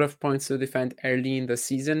has a lot of points to defend early in the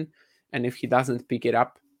season, and if he doesn't pick it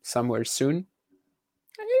up somewhere soon,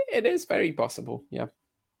 it is very possible. Yeah.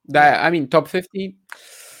 I mean, top 50,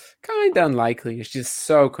 kind of unlikely. It's just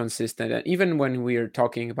so consistent. And even when we're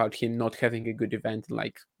talking about him not having a good event in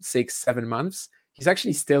like 6-7 months, he's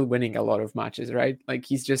actually still winning a lot of matches, right? Like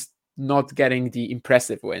he's just not getting the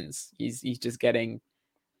impressive wins. He's just getting,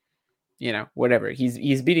 whatever.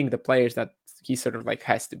 He's beating the players that he sort of like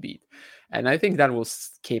has to beat. And I think that will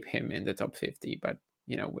keep him in the top 50. But,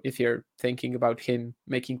 if you're thinking about him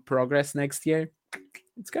making progress next year,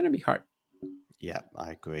 it's going to be hard. Yeah,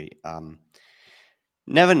 I agree.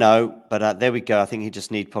 Never know, but there we go. I think he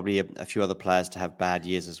just need probably a few other players to have bad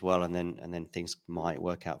years as well, and then things might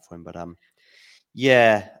work out for him. But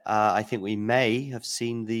I think we may have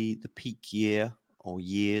seen the peak year or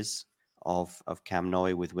years of Cam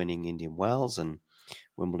Norrie with winning Indian Wells and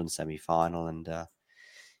Wimbledon semi-final, and I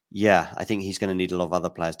think he's going to need a lot of other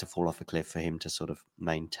players to fall off a cliff for him to sort of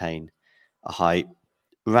maintain a high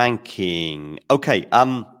ranking. Okay,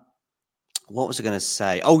 what was I going to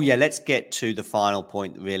say? Oh, yeah, let's get to the final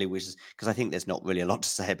point, really, which is because I think there's not really a lot to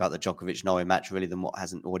say about the Djokovic-Norrie match, really, than what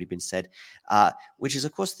hasn't already been said, which is,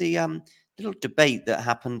 of course, the little debate that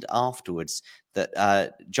happened afterwards that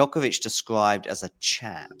Djokovic described as a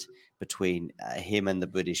chat between him and the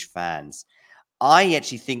British fans. I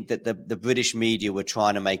actually think that the British media were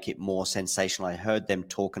trying to make it more sensational. I heard them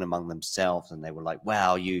talking among themselves, and they were like,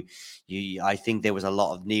 "Wow, I think there was a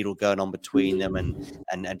lot of needle going on between them, and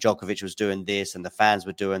Djokovic was doing this, and the fans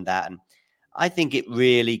were doing that." And I think it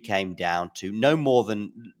really came down to no more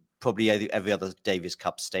than probably every other Davis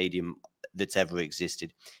Cup stadium that's ever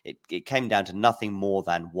existed. It came down to nothing more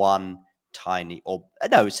than one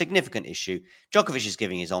significant issue. Djokovic is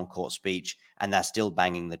giving his on-court speech, and they're still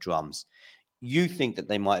banging the drums. You think that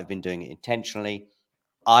they might have been doing it intentionally.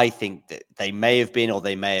 I think that they may have been, or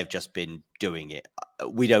they may have just been doing it.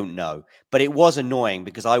 We don't know. But it was annoying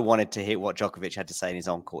because I wanted to hear what Djokovic had to say in his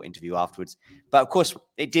on-court interview afterwards. But of course,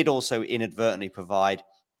 it did also inadvertently provide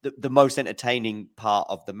the most entertaining part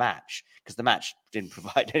of the match, because the match didn't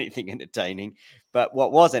provide anything entertaining. But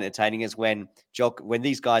what was entertaining is when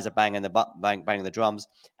these guys are banging the drums,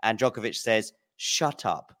 and Djokovic says, "Shut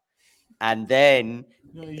up." And then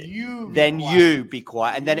you be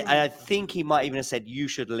quiet. And I think he might even have said, "You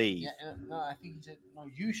should leave." Yeah, no, I think he said, "No,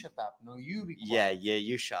 you shut up. No, you be quiet." Yeah,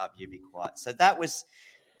 you shut up, you be quiet. So that was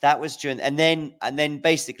during, and then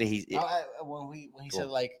basically when he said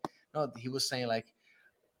he was saying like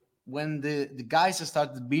when the guys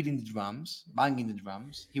started beating the drums, banging the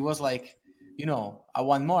drums, he was like, I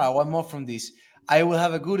want more from this. I will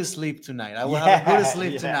have a good sleep tonight. I will have a good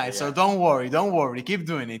sleep tonight. Yeah. So don't worry. Keep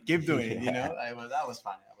doing it. That was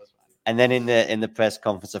fun. And then in the press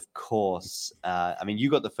conference, of course, you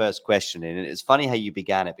got the first question in, and it's funny how you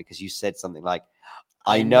began it, because you said something like,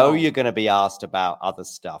 I know you're going to be asked about other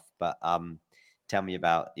stuff, but tell me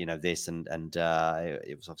about this, and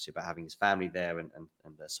it was obviously about having his family there and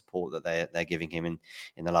the support that they're giving him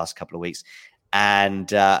in the last couple of weeks.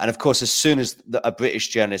 And of course, as soon as a British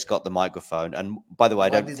journalist got the microphone, and by the way,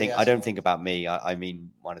 I don't think about me. I mean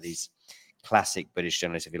one of these classic British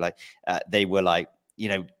journalists, if you like. They were like,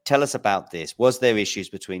 tell us about this. Was there issues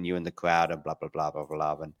between you and the crowd, and blah blah blah blah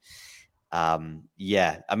blah. And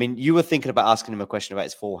you were thinking about asking him a question about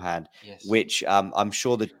his forehand, yes, which I'm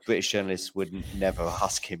sure the British journalists would never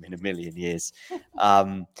ask him in a million years.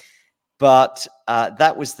 But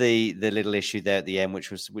that was the little issue there at the end,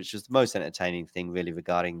 which was the most entertaining thing really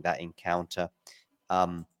regarding that encounter.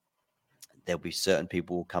 There'll be certain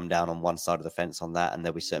people who come down on one side of the fence on that, and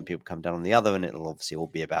there'll be certain people come down on the other, and it'll obviously all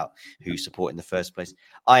be about who you support in the first place.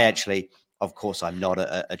 I actually, of course, I'm not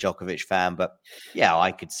a Djokovic fan, but yeah,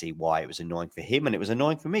 I could see why it was annoying for him, and it was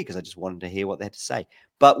annoying for me because I just wanted to hear what they had to say.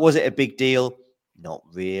 But was it a big deal? Not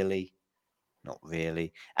really. Not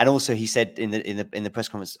really. And also, he said in the press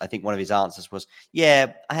conference, I think one of his answers was,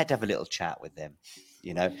 "Yeah, I had to have a little chat with them."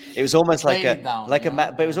 It was almost but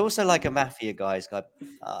it was also like a mafia guy's guy.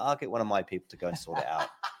 I'll get one of my people to go and sort it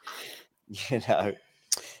out.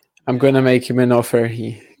 I'm gonna make him an offer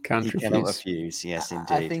he Can't He refuse. cannot refuse. Yes,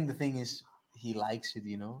 indeed. I think the thing is, he likes it.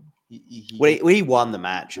 He won the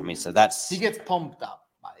match. I mean, so that's he gets pumped up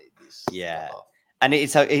by this. yeah. stuff. And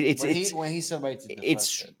it's When he celebrates the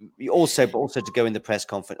it's first but also to go in the press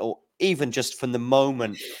conference, or even just from the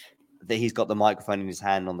moment that he's got the microphone in his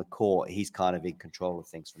hand on the court, he's kind of in control of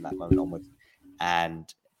things from that moment onwards.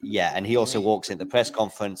 And and he also walks in the press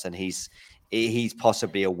conference, and he's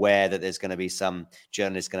possibly aware that there's going to be some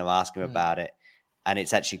journalist going to ask him about it, and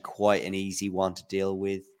it's actually quite an easy one to deal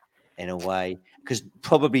with in a way, because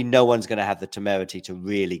probably no one's going to have the temerity to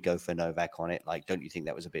really go for Novak on it. Like, don't you think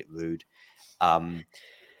that was a bit rude?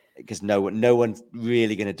 Because no one's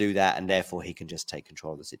really going to do that, and therefore he can just take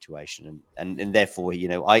control of the situation, and therefore,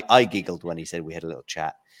 I giggled when he said we had a little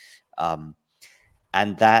chat,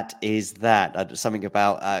 and that is that. Something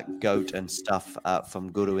about goat and stuff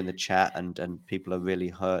from Guru in the chat, and people are really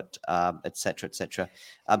hurt, etc. etc.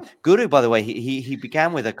 Guru, by the way, he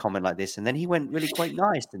began with a comment like this, and then he went really quite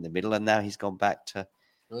nice in the middle, and now he's gone back to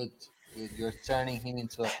Good. You're turning him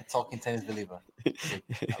into a talking tennis believer. Good.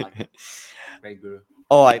 I like it. Great, Guru.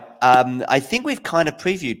 All right. I think we've kind of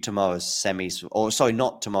previewed tomorrow's semis, or sorry,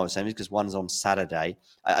 not tomorrow's semis, because one's on Saturday.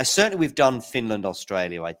 I certainly we've done Finland,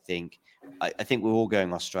 Australia. I think we're all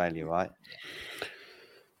going Australia, right?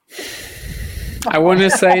 I want to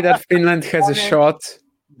say that Finland has a shot,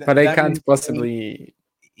 but I can't possibly.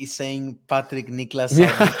 He's saying Patrick Niklas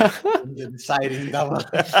the deciding double.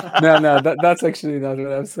 No, that's actually not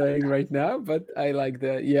what I'm saying right now. But I like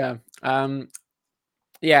that.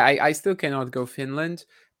 I still cannot go Finland.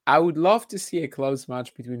 I would love to see a close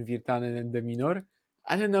match between Virtanen and De Minaur.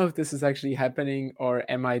 I don't know if this is actually happening, or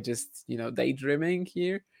am I just daydreaming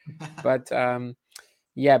here? But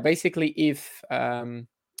basically, if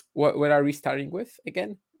what are we starting with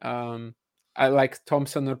again? I like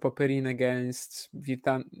Thompson or Popperin against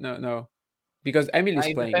Virtanen. No, because Emil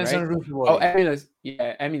is playing, right?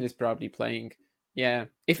 Emil is probably playing. Yeah,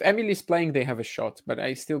 if Emil is playing, they have a shot, but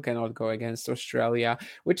I still cannot go against Australia,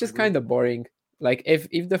 which is kind of boring. Like if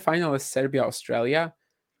the final is Serbia Australia,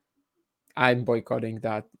 I'm boycotting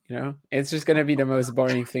that. It's just gonna be the most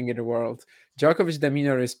boring thing in the world. Djokovic De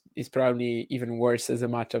Minaur is probably even worse as a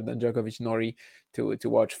matchup than Djokovic Nori to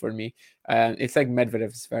watch for me. It's like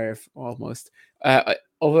Medvedev Zverev almost,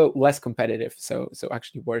 although less competitive, so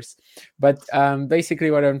actually worse. But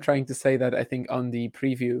basically, what I'm trying to say, that I think on the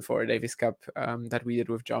preview for Davis Cup that we did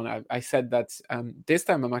with John, I said that this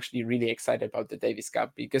time I'm actually really excited about the Davis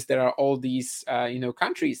Cup, because there are all these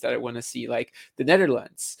countries that I want to see, like the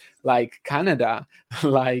Netherlands, like Canada,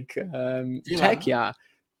 like Czechia,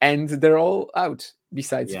 and they're all out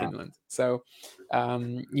besides Finland. So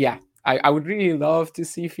I would really love to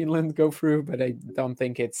see Finland go through, but I don't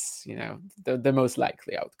think it's the most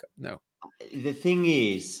likely outcome. No. The thing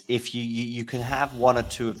is, if you can have one or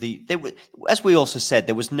two of as we also said,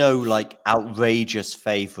 there was no like outrageous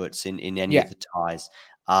favorites in any of the ties.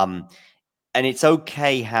 And it's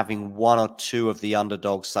okay having one or two of the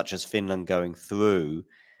underdogs, such as Finland, going through.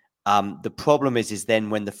 The problem is then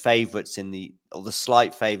when the favorites the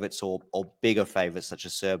slight favorites or bigger favorites such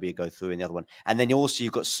as Serbia go through in the other one, and then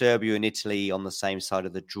you've got Serbia and Italy on the same side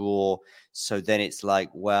of the draw. So then it's like,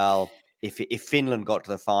 well, if Finland got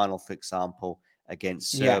to the final, for example,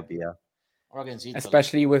 against Serbia, or against Italy,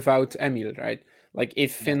 especially without Emil, right? Like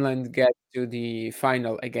if Finland gets to the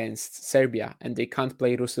final against Serbia and they can't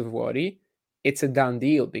play Ruusuvuori, it's a done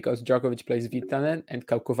deal, because Djokovic plays Virtanen and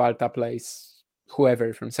Kaukovalta plays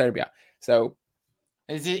whoever from Serbia. So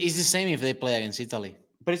it's the same if they play against Italy.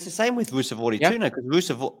 But it's the same with Ruusuvuori too, no? Because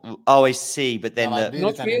Ruusuvuori, I see, but then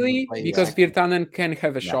not really, because Virtanen can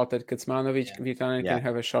have a shot at Kecmanovic. Virtanen can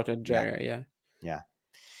have a shot at Jere.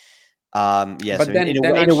 But so then in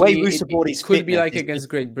a way, Ruusuvuori's it could be like against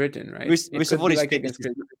Great Britain, right? Ruusuvuori's fitness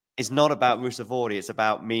is not about Ruusuvuori. It's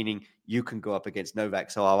about meaning you can go up against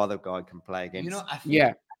Novak, so our other guy can play against.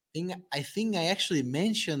 I think I actually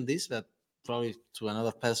mentioned this, but probably to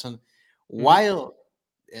another person, while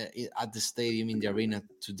at the stadium in the arena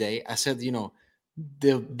today. I said,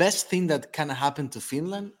 the best thing that can happen to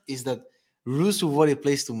Finland is that Ruusuvuori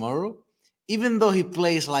plays tomorrow, even though he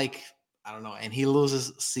plays like, I don't know, and he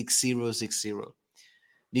loses 6-0, 6-0.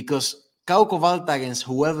 Because Kaukovalta against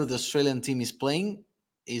whoever the Australian team is playing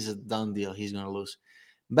is a done deal. He's going to lose.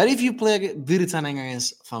 But if you play Virtanen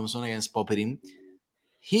against Thompson, against Popperin,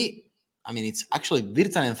 it's actually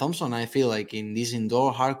Virtanen and Thompson, I feel like in this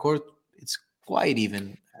indoor hardcourt, it's quite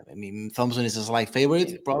even. I mean, Thompson is a slight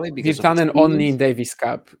favorite, probably. Because Virtanen only in Davis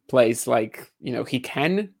Cup plays like, he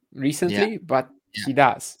can recently, but he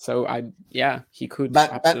does. So, he could.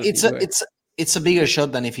 But it's a bigger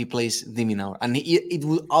shot than if he plays De Minaur. And it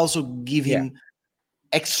will also give him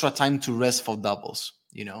extra time to rest for doubles,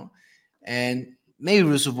 and maybe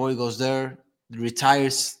Rusevori goes there,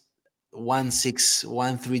 retires 1-6,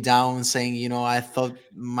 1-3 down, saying, I thought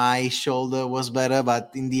my shoulder was better,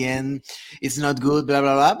 but in the end, it's not good, blah,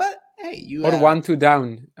 blah, blah. But hey, or 1-2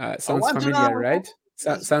 down. Sounds 1-2 familiar, down, right?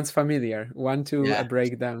 yes. Sounds familiar. 1-2, Yeah. a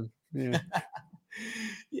breakdown. Yeah.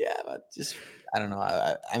 Yeah, but just, I don't know.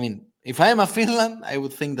 I mean, if I am a Finland, I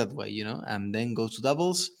would think that way, and then go to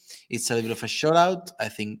doubles. It's a little bit of a shutout. I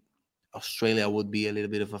think Australia would be a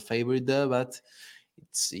little bit of a favorite there, but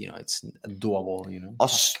it's it's doable.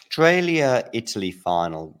 Australia Italy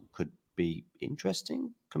final could be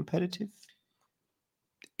interesting, competitive.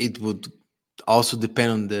 It would also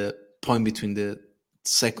depend on the point between the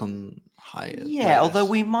second higher. Yeah, although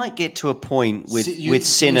we might get to a point with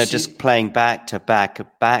Sinner just playing back to back.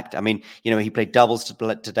 I mean, he played doubles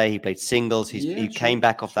today. He played singles. He came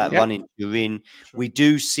back off that run in Turin. We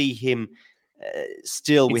do see him.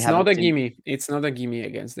 Still, it's not a gimme. It's not a gimme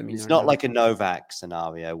against the Minor. It's not like a Novak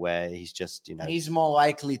scenario where he's just, He's more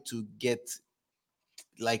likely to get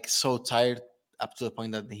like so tired up to the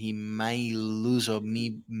point that he may lose or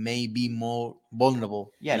may be more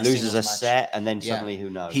vulnerable. Yeah, loses a set and then suddenly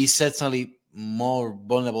who knows? He's certainly more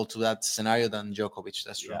vulnerable to that scenario than Djokovic.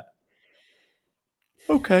 That's true.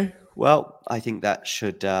 Yeah. Okay. Well, I think that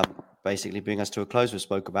should basically bring us to a close. We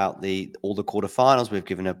spoke about all the quarterfinals. We've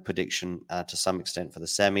given a prediction to some extent for the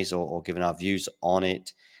semis or given our views on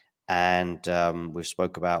it. And we've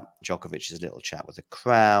spoke about Djokovic's little chat with the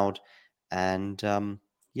crowd. And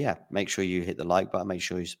make sure you hit the like button. Make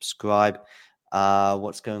sure you subscribe.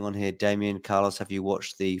 What's going on here? Damien, Carlos, have you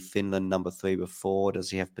watched the Finland number 3 before? Does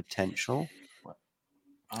he have potential?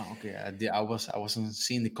 Oh, okay. I wasn't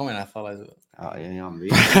seeing the comment. I thought I'm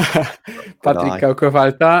reading. Patrick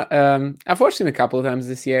Kaukovalta. I've watched him a couple of times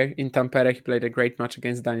this year. In Tampere, he played a great match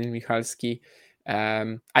against Daniel Michalski.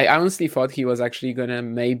 I honestly thought he was actually going to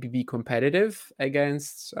maybe be competitive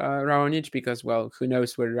against Raonic because, well, who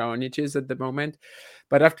knows where Raonic is at the moment.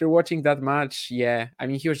 But after watching that match, he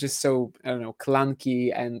was just so,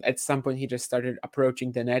 clunky. And at some point, he just started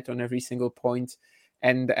approaching the net on every single point.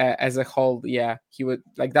 And as a whole, he would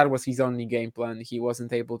that was his only game plan. He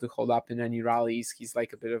wasn't able to hold up in any rallies. He's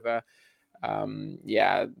like a bit of a,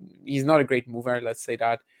 he's not a great mover. Let's say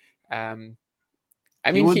that. I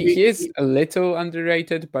mean, he is a little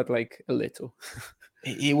underrated, but like a little.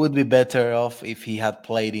 He would be better off if he had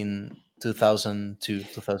played in 2002,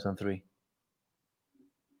 2003.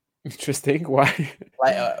 Interesting. Why?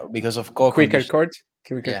 Because of core quicker court.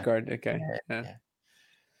 Okay. Yeah.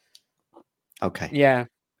 Okay. Yeah.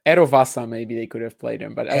 Eero Vasa, maybe they could have played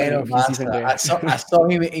him, but I don't know if he's even there. I saw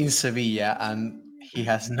him in Sevilla, and he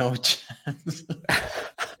has no chance.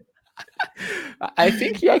 I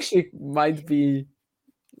think he actually might be.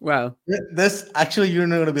 Well, this actually, you're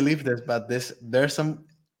not going to believe this, but there's some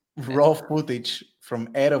raw footage from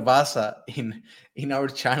Eero Vasa in our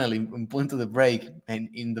channel in Punto de Break, and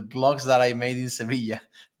in the blogs that I made in Sevilla,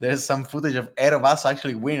 there's some footage of Eero Vasa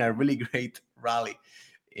actually winning a really great rally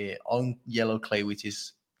on yellow clay, which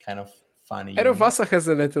is kind of funny. Eero Vasa has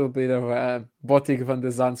a little bit of a Botic van de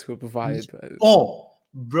Zandschulp vibe. Oh,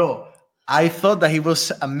 bro. I thought that he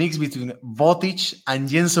was a mix between Botic and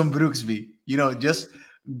Jenson Brooksby. Just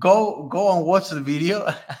go and watch the video.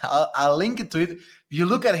 I'll link it to it. If you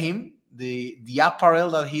look at him, the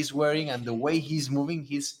apparel that he's wearing and the way he's moving,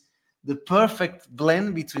 he's the perfect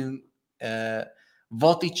blend between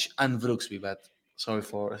Botic and Brooksby. But sorry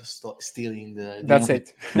for stealing the. That's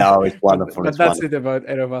it. No, it's wonderful. But that's it about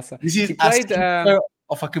Eero Vasa. This is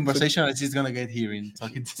of a conversation as he's gonna get here in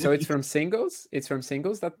talking to. So it's from singles. It's from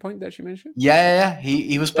singles. That point that you mentioned. Yeah.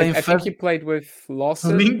 He was playing. I think he played with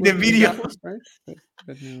Lawson. Link the video. Doubles, right?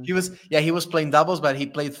 But He was playing doubles, but he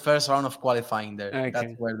played first round of qualifying there. Okay.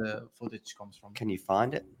 That's where the footage comes from. Can you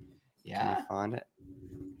find it? Yeah. Can you find it?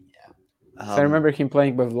 Yeah. So I remember him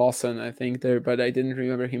playing with Lawson, I think, there, but I didn't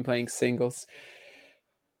remember him playing singles.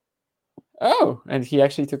 Oh, and he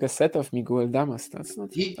actually took a set of Miguel Damas. That's not.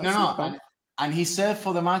 And he said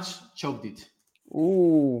for the match, choked it.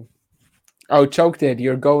 Ooh. Oh, choked it.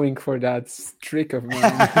 You're going for that trick of mine.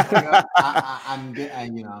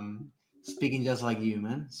 I'm speaking just like you,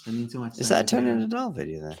 man. Spending too much time. Is that a Tony Nadal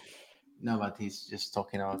video there? No, but he's just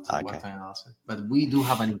talking about what Tony Nadal said. But we do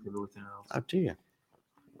have an interview with Tony Nadal. Oh, do you?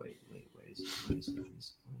 Wait, where is it?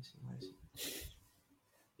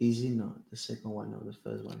 Is it not the second one or the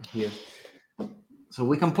first one? Here. So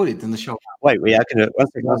we can put it in the show. Wait, I can.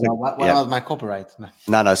 What about my copyright?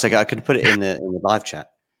 No. So I could put it in the live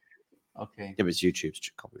chat. Okay. If it's YouTube's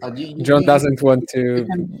copyright. John doesn't want to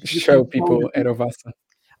show people Eero Vasa.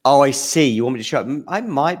 Oh, I see. You want me to show? I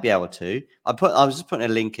might be able to. I was just putting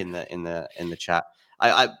a link in the chat.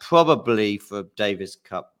 I probably for Davis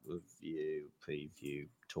Cup review preview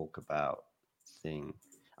talk about thing.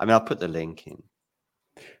 I mean, I'll put the link in.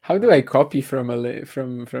 How do I copy from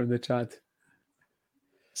from the chat?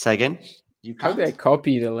 Say again. How do I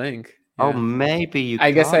copy the link? Oh, maybe you.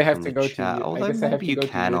 I guess I have from to the go chat. to. Although I guess I have maybe to you go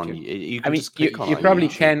can to on. YouTube. You I can mean, just click on you it on probably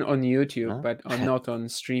YouTube. can on YouTube, No? but not on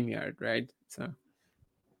StreamYard, right? So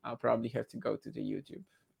I'll probably have to go to the YouTube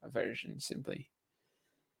version simply.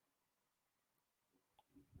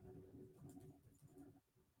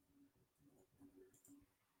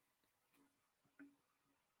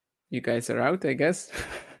 You guys are out, I guess.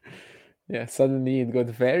 Yeah, suddenly it got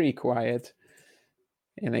very quiet,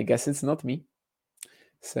 and I guess it's not me.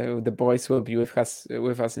 So the boys will be with us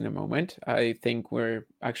in a moment. I think we're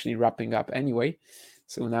actually wrapping up anyway.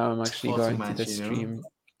 So now I'm actually going to the stream.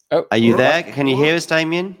 Oh, are you there? Can you hear us,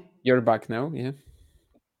 Damien? You're back now, yeah.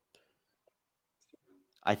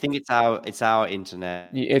 I think it's our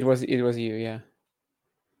internet. It was you, yeah.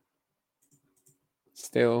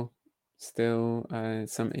 Still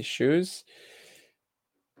some issues.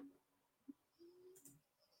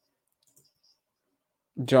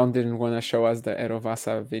 John didn't want to show us the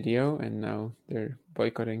Aerovasa video, and now they're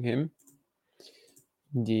boycotting him.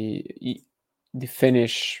 The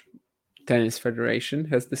Finnish Tennis Federation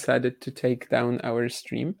has decided to take down our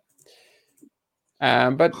stream.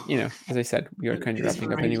 But as I said, we are kind of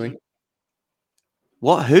wrapping up anyway.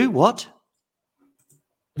 What? Who? What?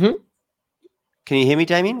 Hmm? Can you hear me,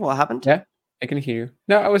 Damien? What happened? Yeah, I can hear you.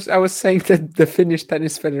 No, I was saying that the Finnish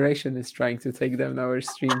Tennis Federation is trying to take down our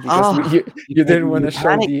stream because you didn't want to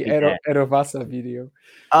show the Aerovasa video.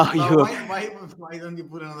 Oh, why don't you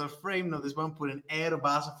put another frame? No, this one put an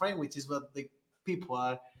Aerovasa frame, which is what the people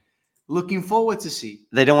are looking forward to see.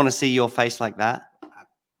 They don't want to see your face like that.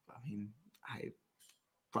 I mean,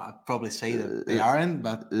 I probably say that they aren't,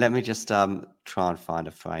 but let me just try and find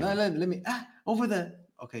a frame. No, let me over there.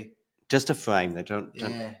 Okay, just a frame. They don't.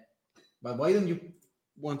 Yeah, but why don't you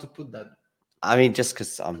want to put that? I mean, just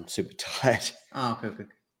because I'm super tired. Oh, okay.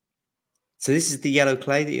 So this is the yellow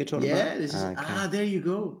clay that you're talking about? Yeah, this is. Okay. There you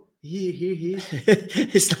go. Here he is.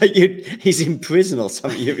 It's like he's in prison or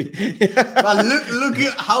something. But look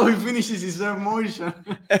at how he finishes his serve motion.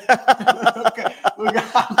 look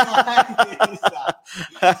how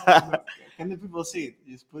can the people see it?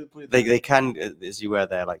 Just put it. They can, as you were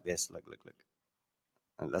there like this. Look.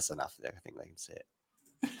 And that's enough there. I think they can see it.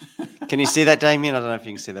 Can you see that, Damien? I don't know if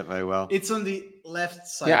you can see that very well. It's on the left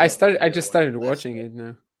side. Yeah, I just started watching it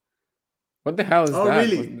now. What the hell is that?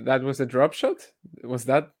 Really? That was a drop shot? Was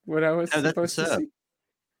that what I was supposed to see?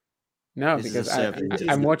 No, because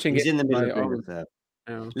I'm watching it. He's in the middle of the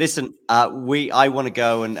serve. Listen, I want to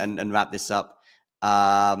go and wrap this up.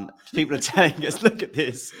 People are telling us, look at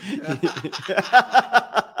this.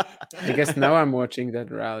 I guess now I'm watching that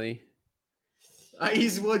rally.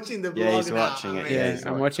 He's watching the vlog. Yeah, he's watching it. Yeah,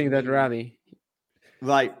 I'm watching that rally.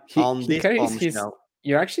 Right.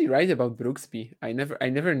 You're actually right about Brooksby. I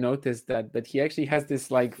never noticed that, but he actually has this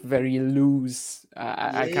like very loose.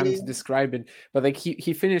 I can't describe it, but like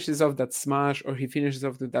he finishes off that smash or he finishes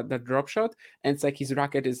off that drop shot, and it's like his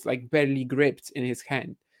racket is like barely gripped in his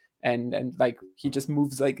hand, and like he just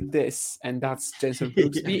moves like this, and that's Jensen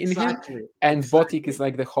Brooksby in him. And Botic is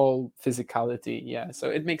like the whole physicality. Yeah, so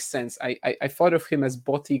it makes sense. I thought of him as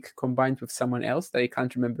Botic combined with someone else that I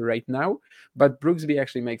can't remember right now, but Brooksby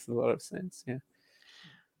actually makes a lot of sense. Yeah.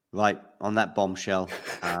 Right, on that bombshell,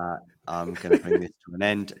 I'm going to bring this to an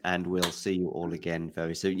end, and we'll see you all again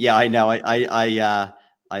very soon. Yeah, I know.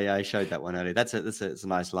 I showed that one earlier. That's a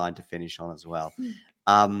nice line to finish on as well.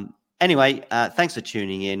 Anyway, thanks for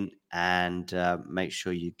tuning in, and make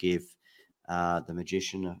sure you give the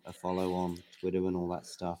Magician a follow on Twitter and all that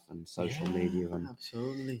stuff and social media. And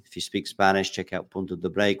absolutely. If you speak Spanish, check out Punto de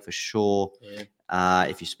Break for sure. Yeah.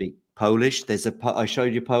 If you speak Polish, I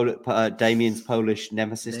showed you Damien's Polish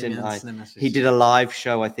nemesis, didn't I? Nemesis. He did a live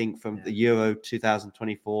show, I think, from the Euro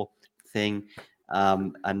 2024 thing.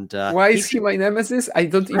 Why is he my nemesis? I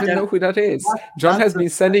don't even know who that is. John has been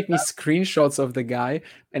sending me screenshots of the guy,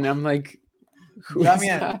 and I'm like, who is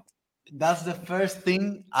that? That's the first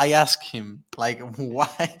thing I asked him. Like,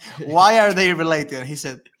 why are they related? And he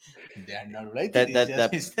said, they're not related.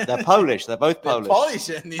 They're Polish. They're both Polish.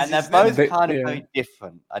 And they're both kind of very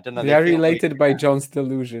different. I don't know. They are related by John's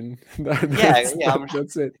delusion.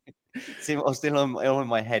 That's it. Still in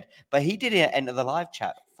my head. But he did enter the live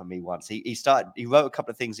chat for me once. He wrote a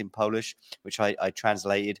couple of things in Polish, which I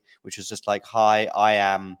translated, which was just like, "Hi, I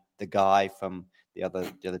am the guy from the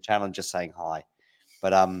other channel," and just saying hi.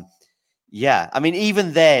 But Yeah, I mean,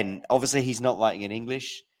 even then, obviously, he's not writing in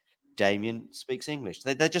English. Damien speaks English.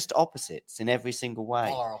 They're just opposites in every single way.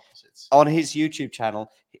 All are opposites. On his YouTube channel,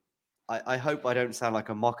 I hope I don't sound like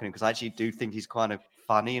I'm mocking him because I actually do think he's kind of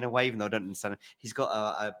funny in a way, even though I don't understand him. He's got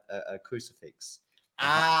a crucifix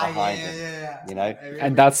behind him, you know?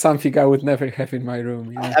 And that's something I would never have in my room.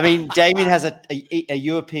 You know? I mean, Damien has a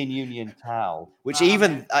European Union towel, which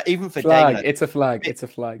even for flag. Damien, It's a flag. It's a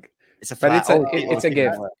flag. it's a But flag. it's a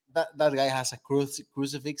gift. That guy has a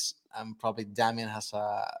crucifix, and probably Damien has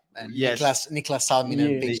a Yes. Niklas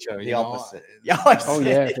Salminen Yeah. picture. The you know? opposite. Yeah, I Oh see.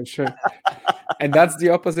 yeah, for sure. And that's the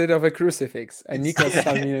opposite of a crucifix. A Niklas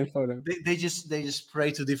Salminen photo. They just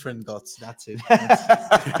pray to different gods. That's it.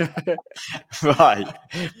 Right.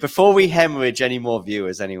 Before we hemorrhage any more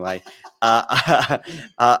viewers, anyway,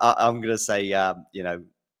 I'm going to say, you know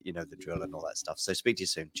the drill and all that stuff. So speak to you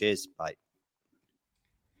soon. Cheers. Bye.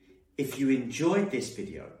 If you enjoyed this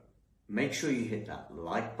video, make sure you hit that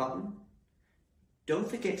like button. Don't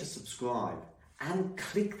forget to subscribe and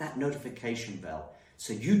click that notification bell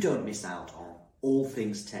so you don't miss out on all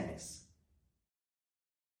things tennis.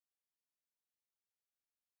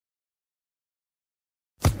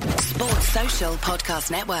 Sports Social Podcast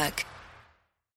Network.